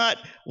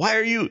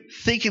are you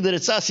thinking that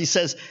it's us? He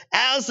says,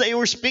 as they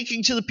were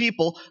speaking to the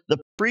people, the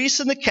priests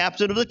and the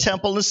captain of the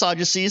temple and the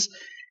Sadducees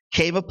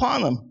came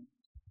upon them.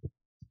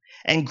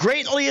 And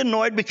greatly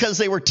annoyed because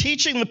they were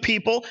teaching the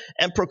people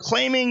and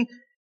proclaiming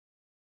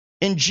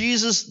in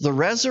Jesus the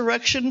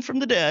resurrection from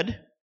the dead,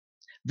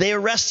 they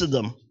arrested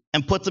them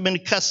and put them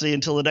into custody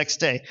until the next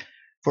day,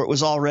 for it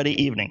was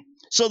already evening.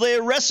 So they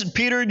arrested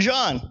Peter and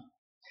John.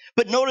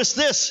 But notice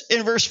this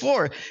in verse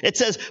 4. It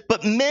says,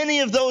 but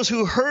many of those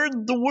who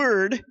heard the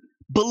word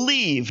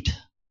believed.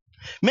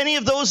 Many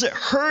of those that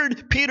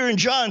heard Peter and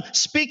John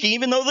speaking,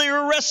 even though they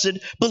were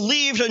arrested,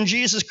 believed on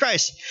Jesus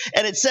Christ.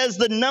 And it says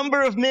the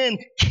number of men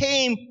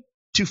came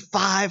to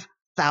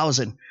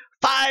 5,000.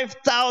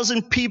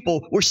 5,000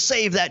 people were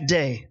saved that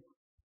day.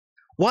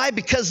 Why?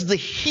 Because of the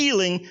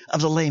healing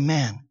of the lame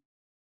man.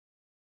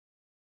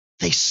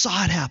 They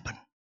saw it happen.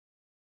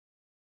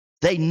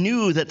 They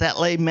knew that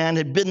lame man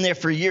had been there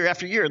for year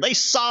after year. They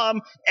saw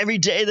him every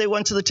day they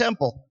went to the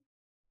temple.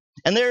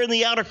 And they're in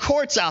the outer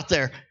courts out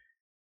there.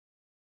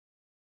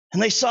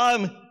 And they saw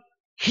him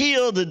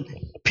healed and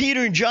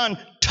Peter and John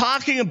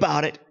talking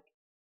about it.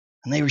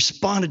 And they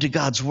responded to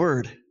God's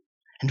word.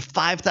 And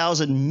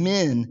 5,000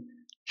 men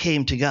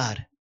came to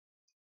God.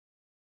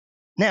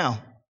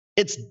 Now,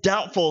 it's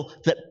doubtful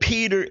that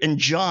Peter and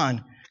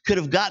John could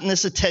have gotten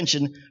this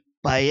attention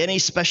by any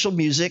special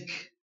music,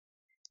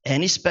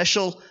 any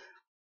special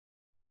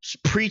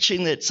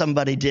preaching that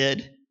somebody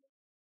did.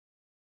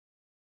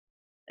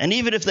 And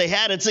even if they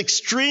had, it's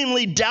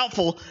extremely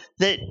doubtful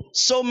that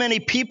so many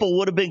people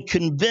would have been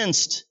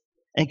convinced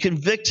and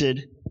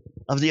convicted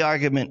of the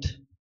argument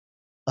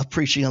of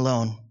preaching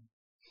alone.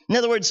 In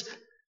other words,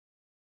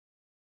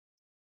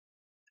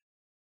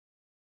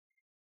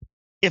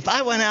 if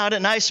I went out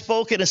and I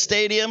spoke in a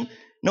stadium,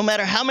 no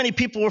matter how many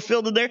people were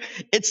filled in there,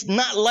 it's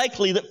not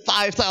likely that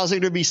 5,000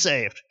 are going to be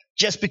saved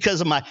just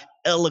because of my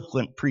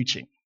eloquent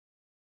preaching.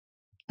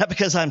 Not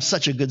because I'm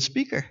such a good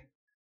speaker.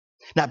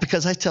 Not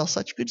because I tell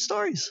such good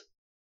stories.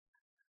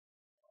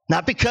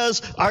 Not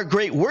because our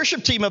great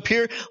worship team up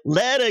here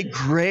led a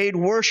great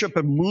worship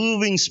and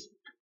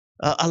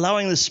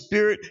allowing the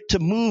Spirit to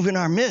move in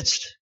our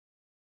midst.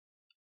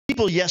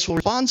 People, yes, will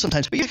respond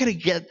sometimes, but you're not going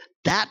to get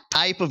that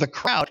type of a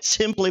crowd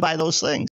simply by those things.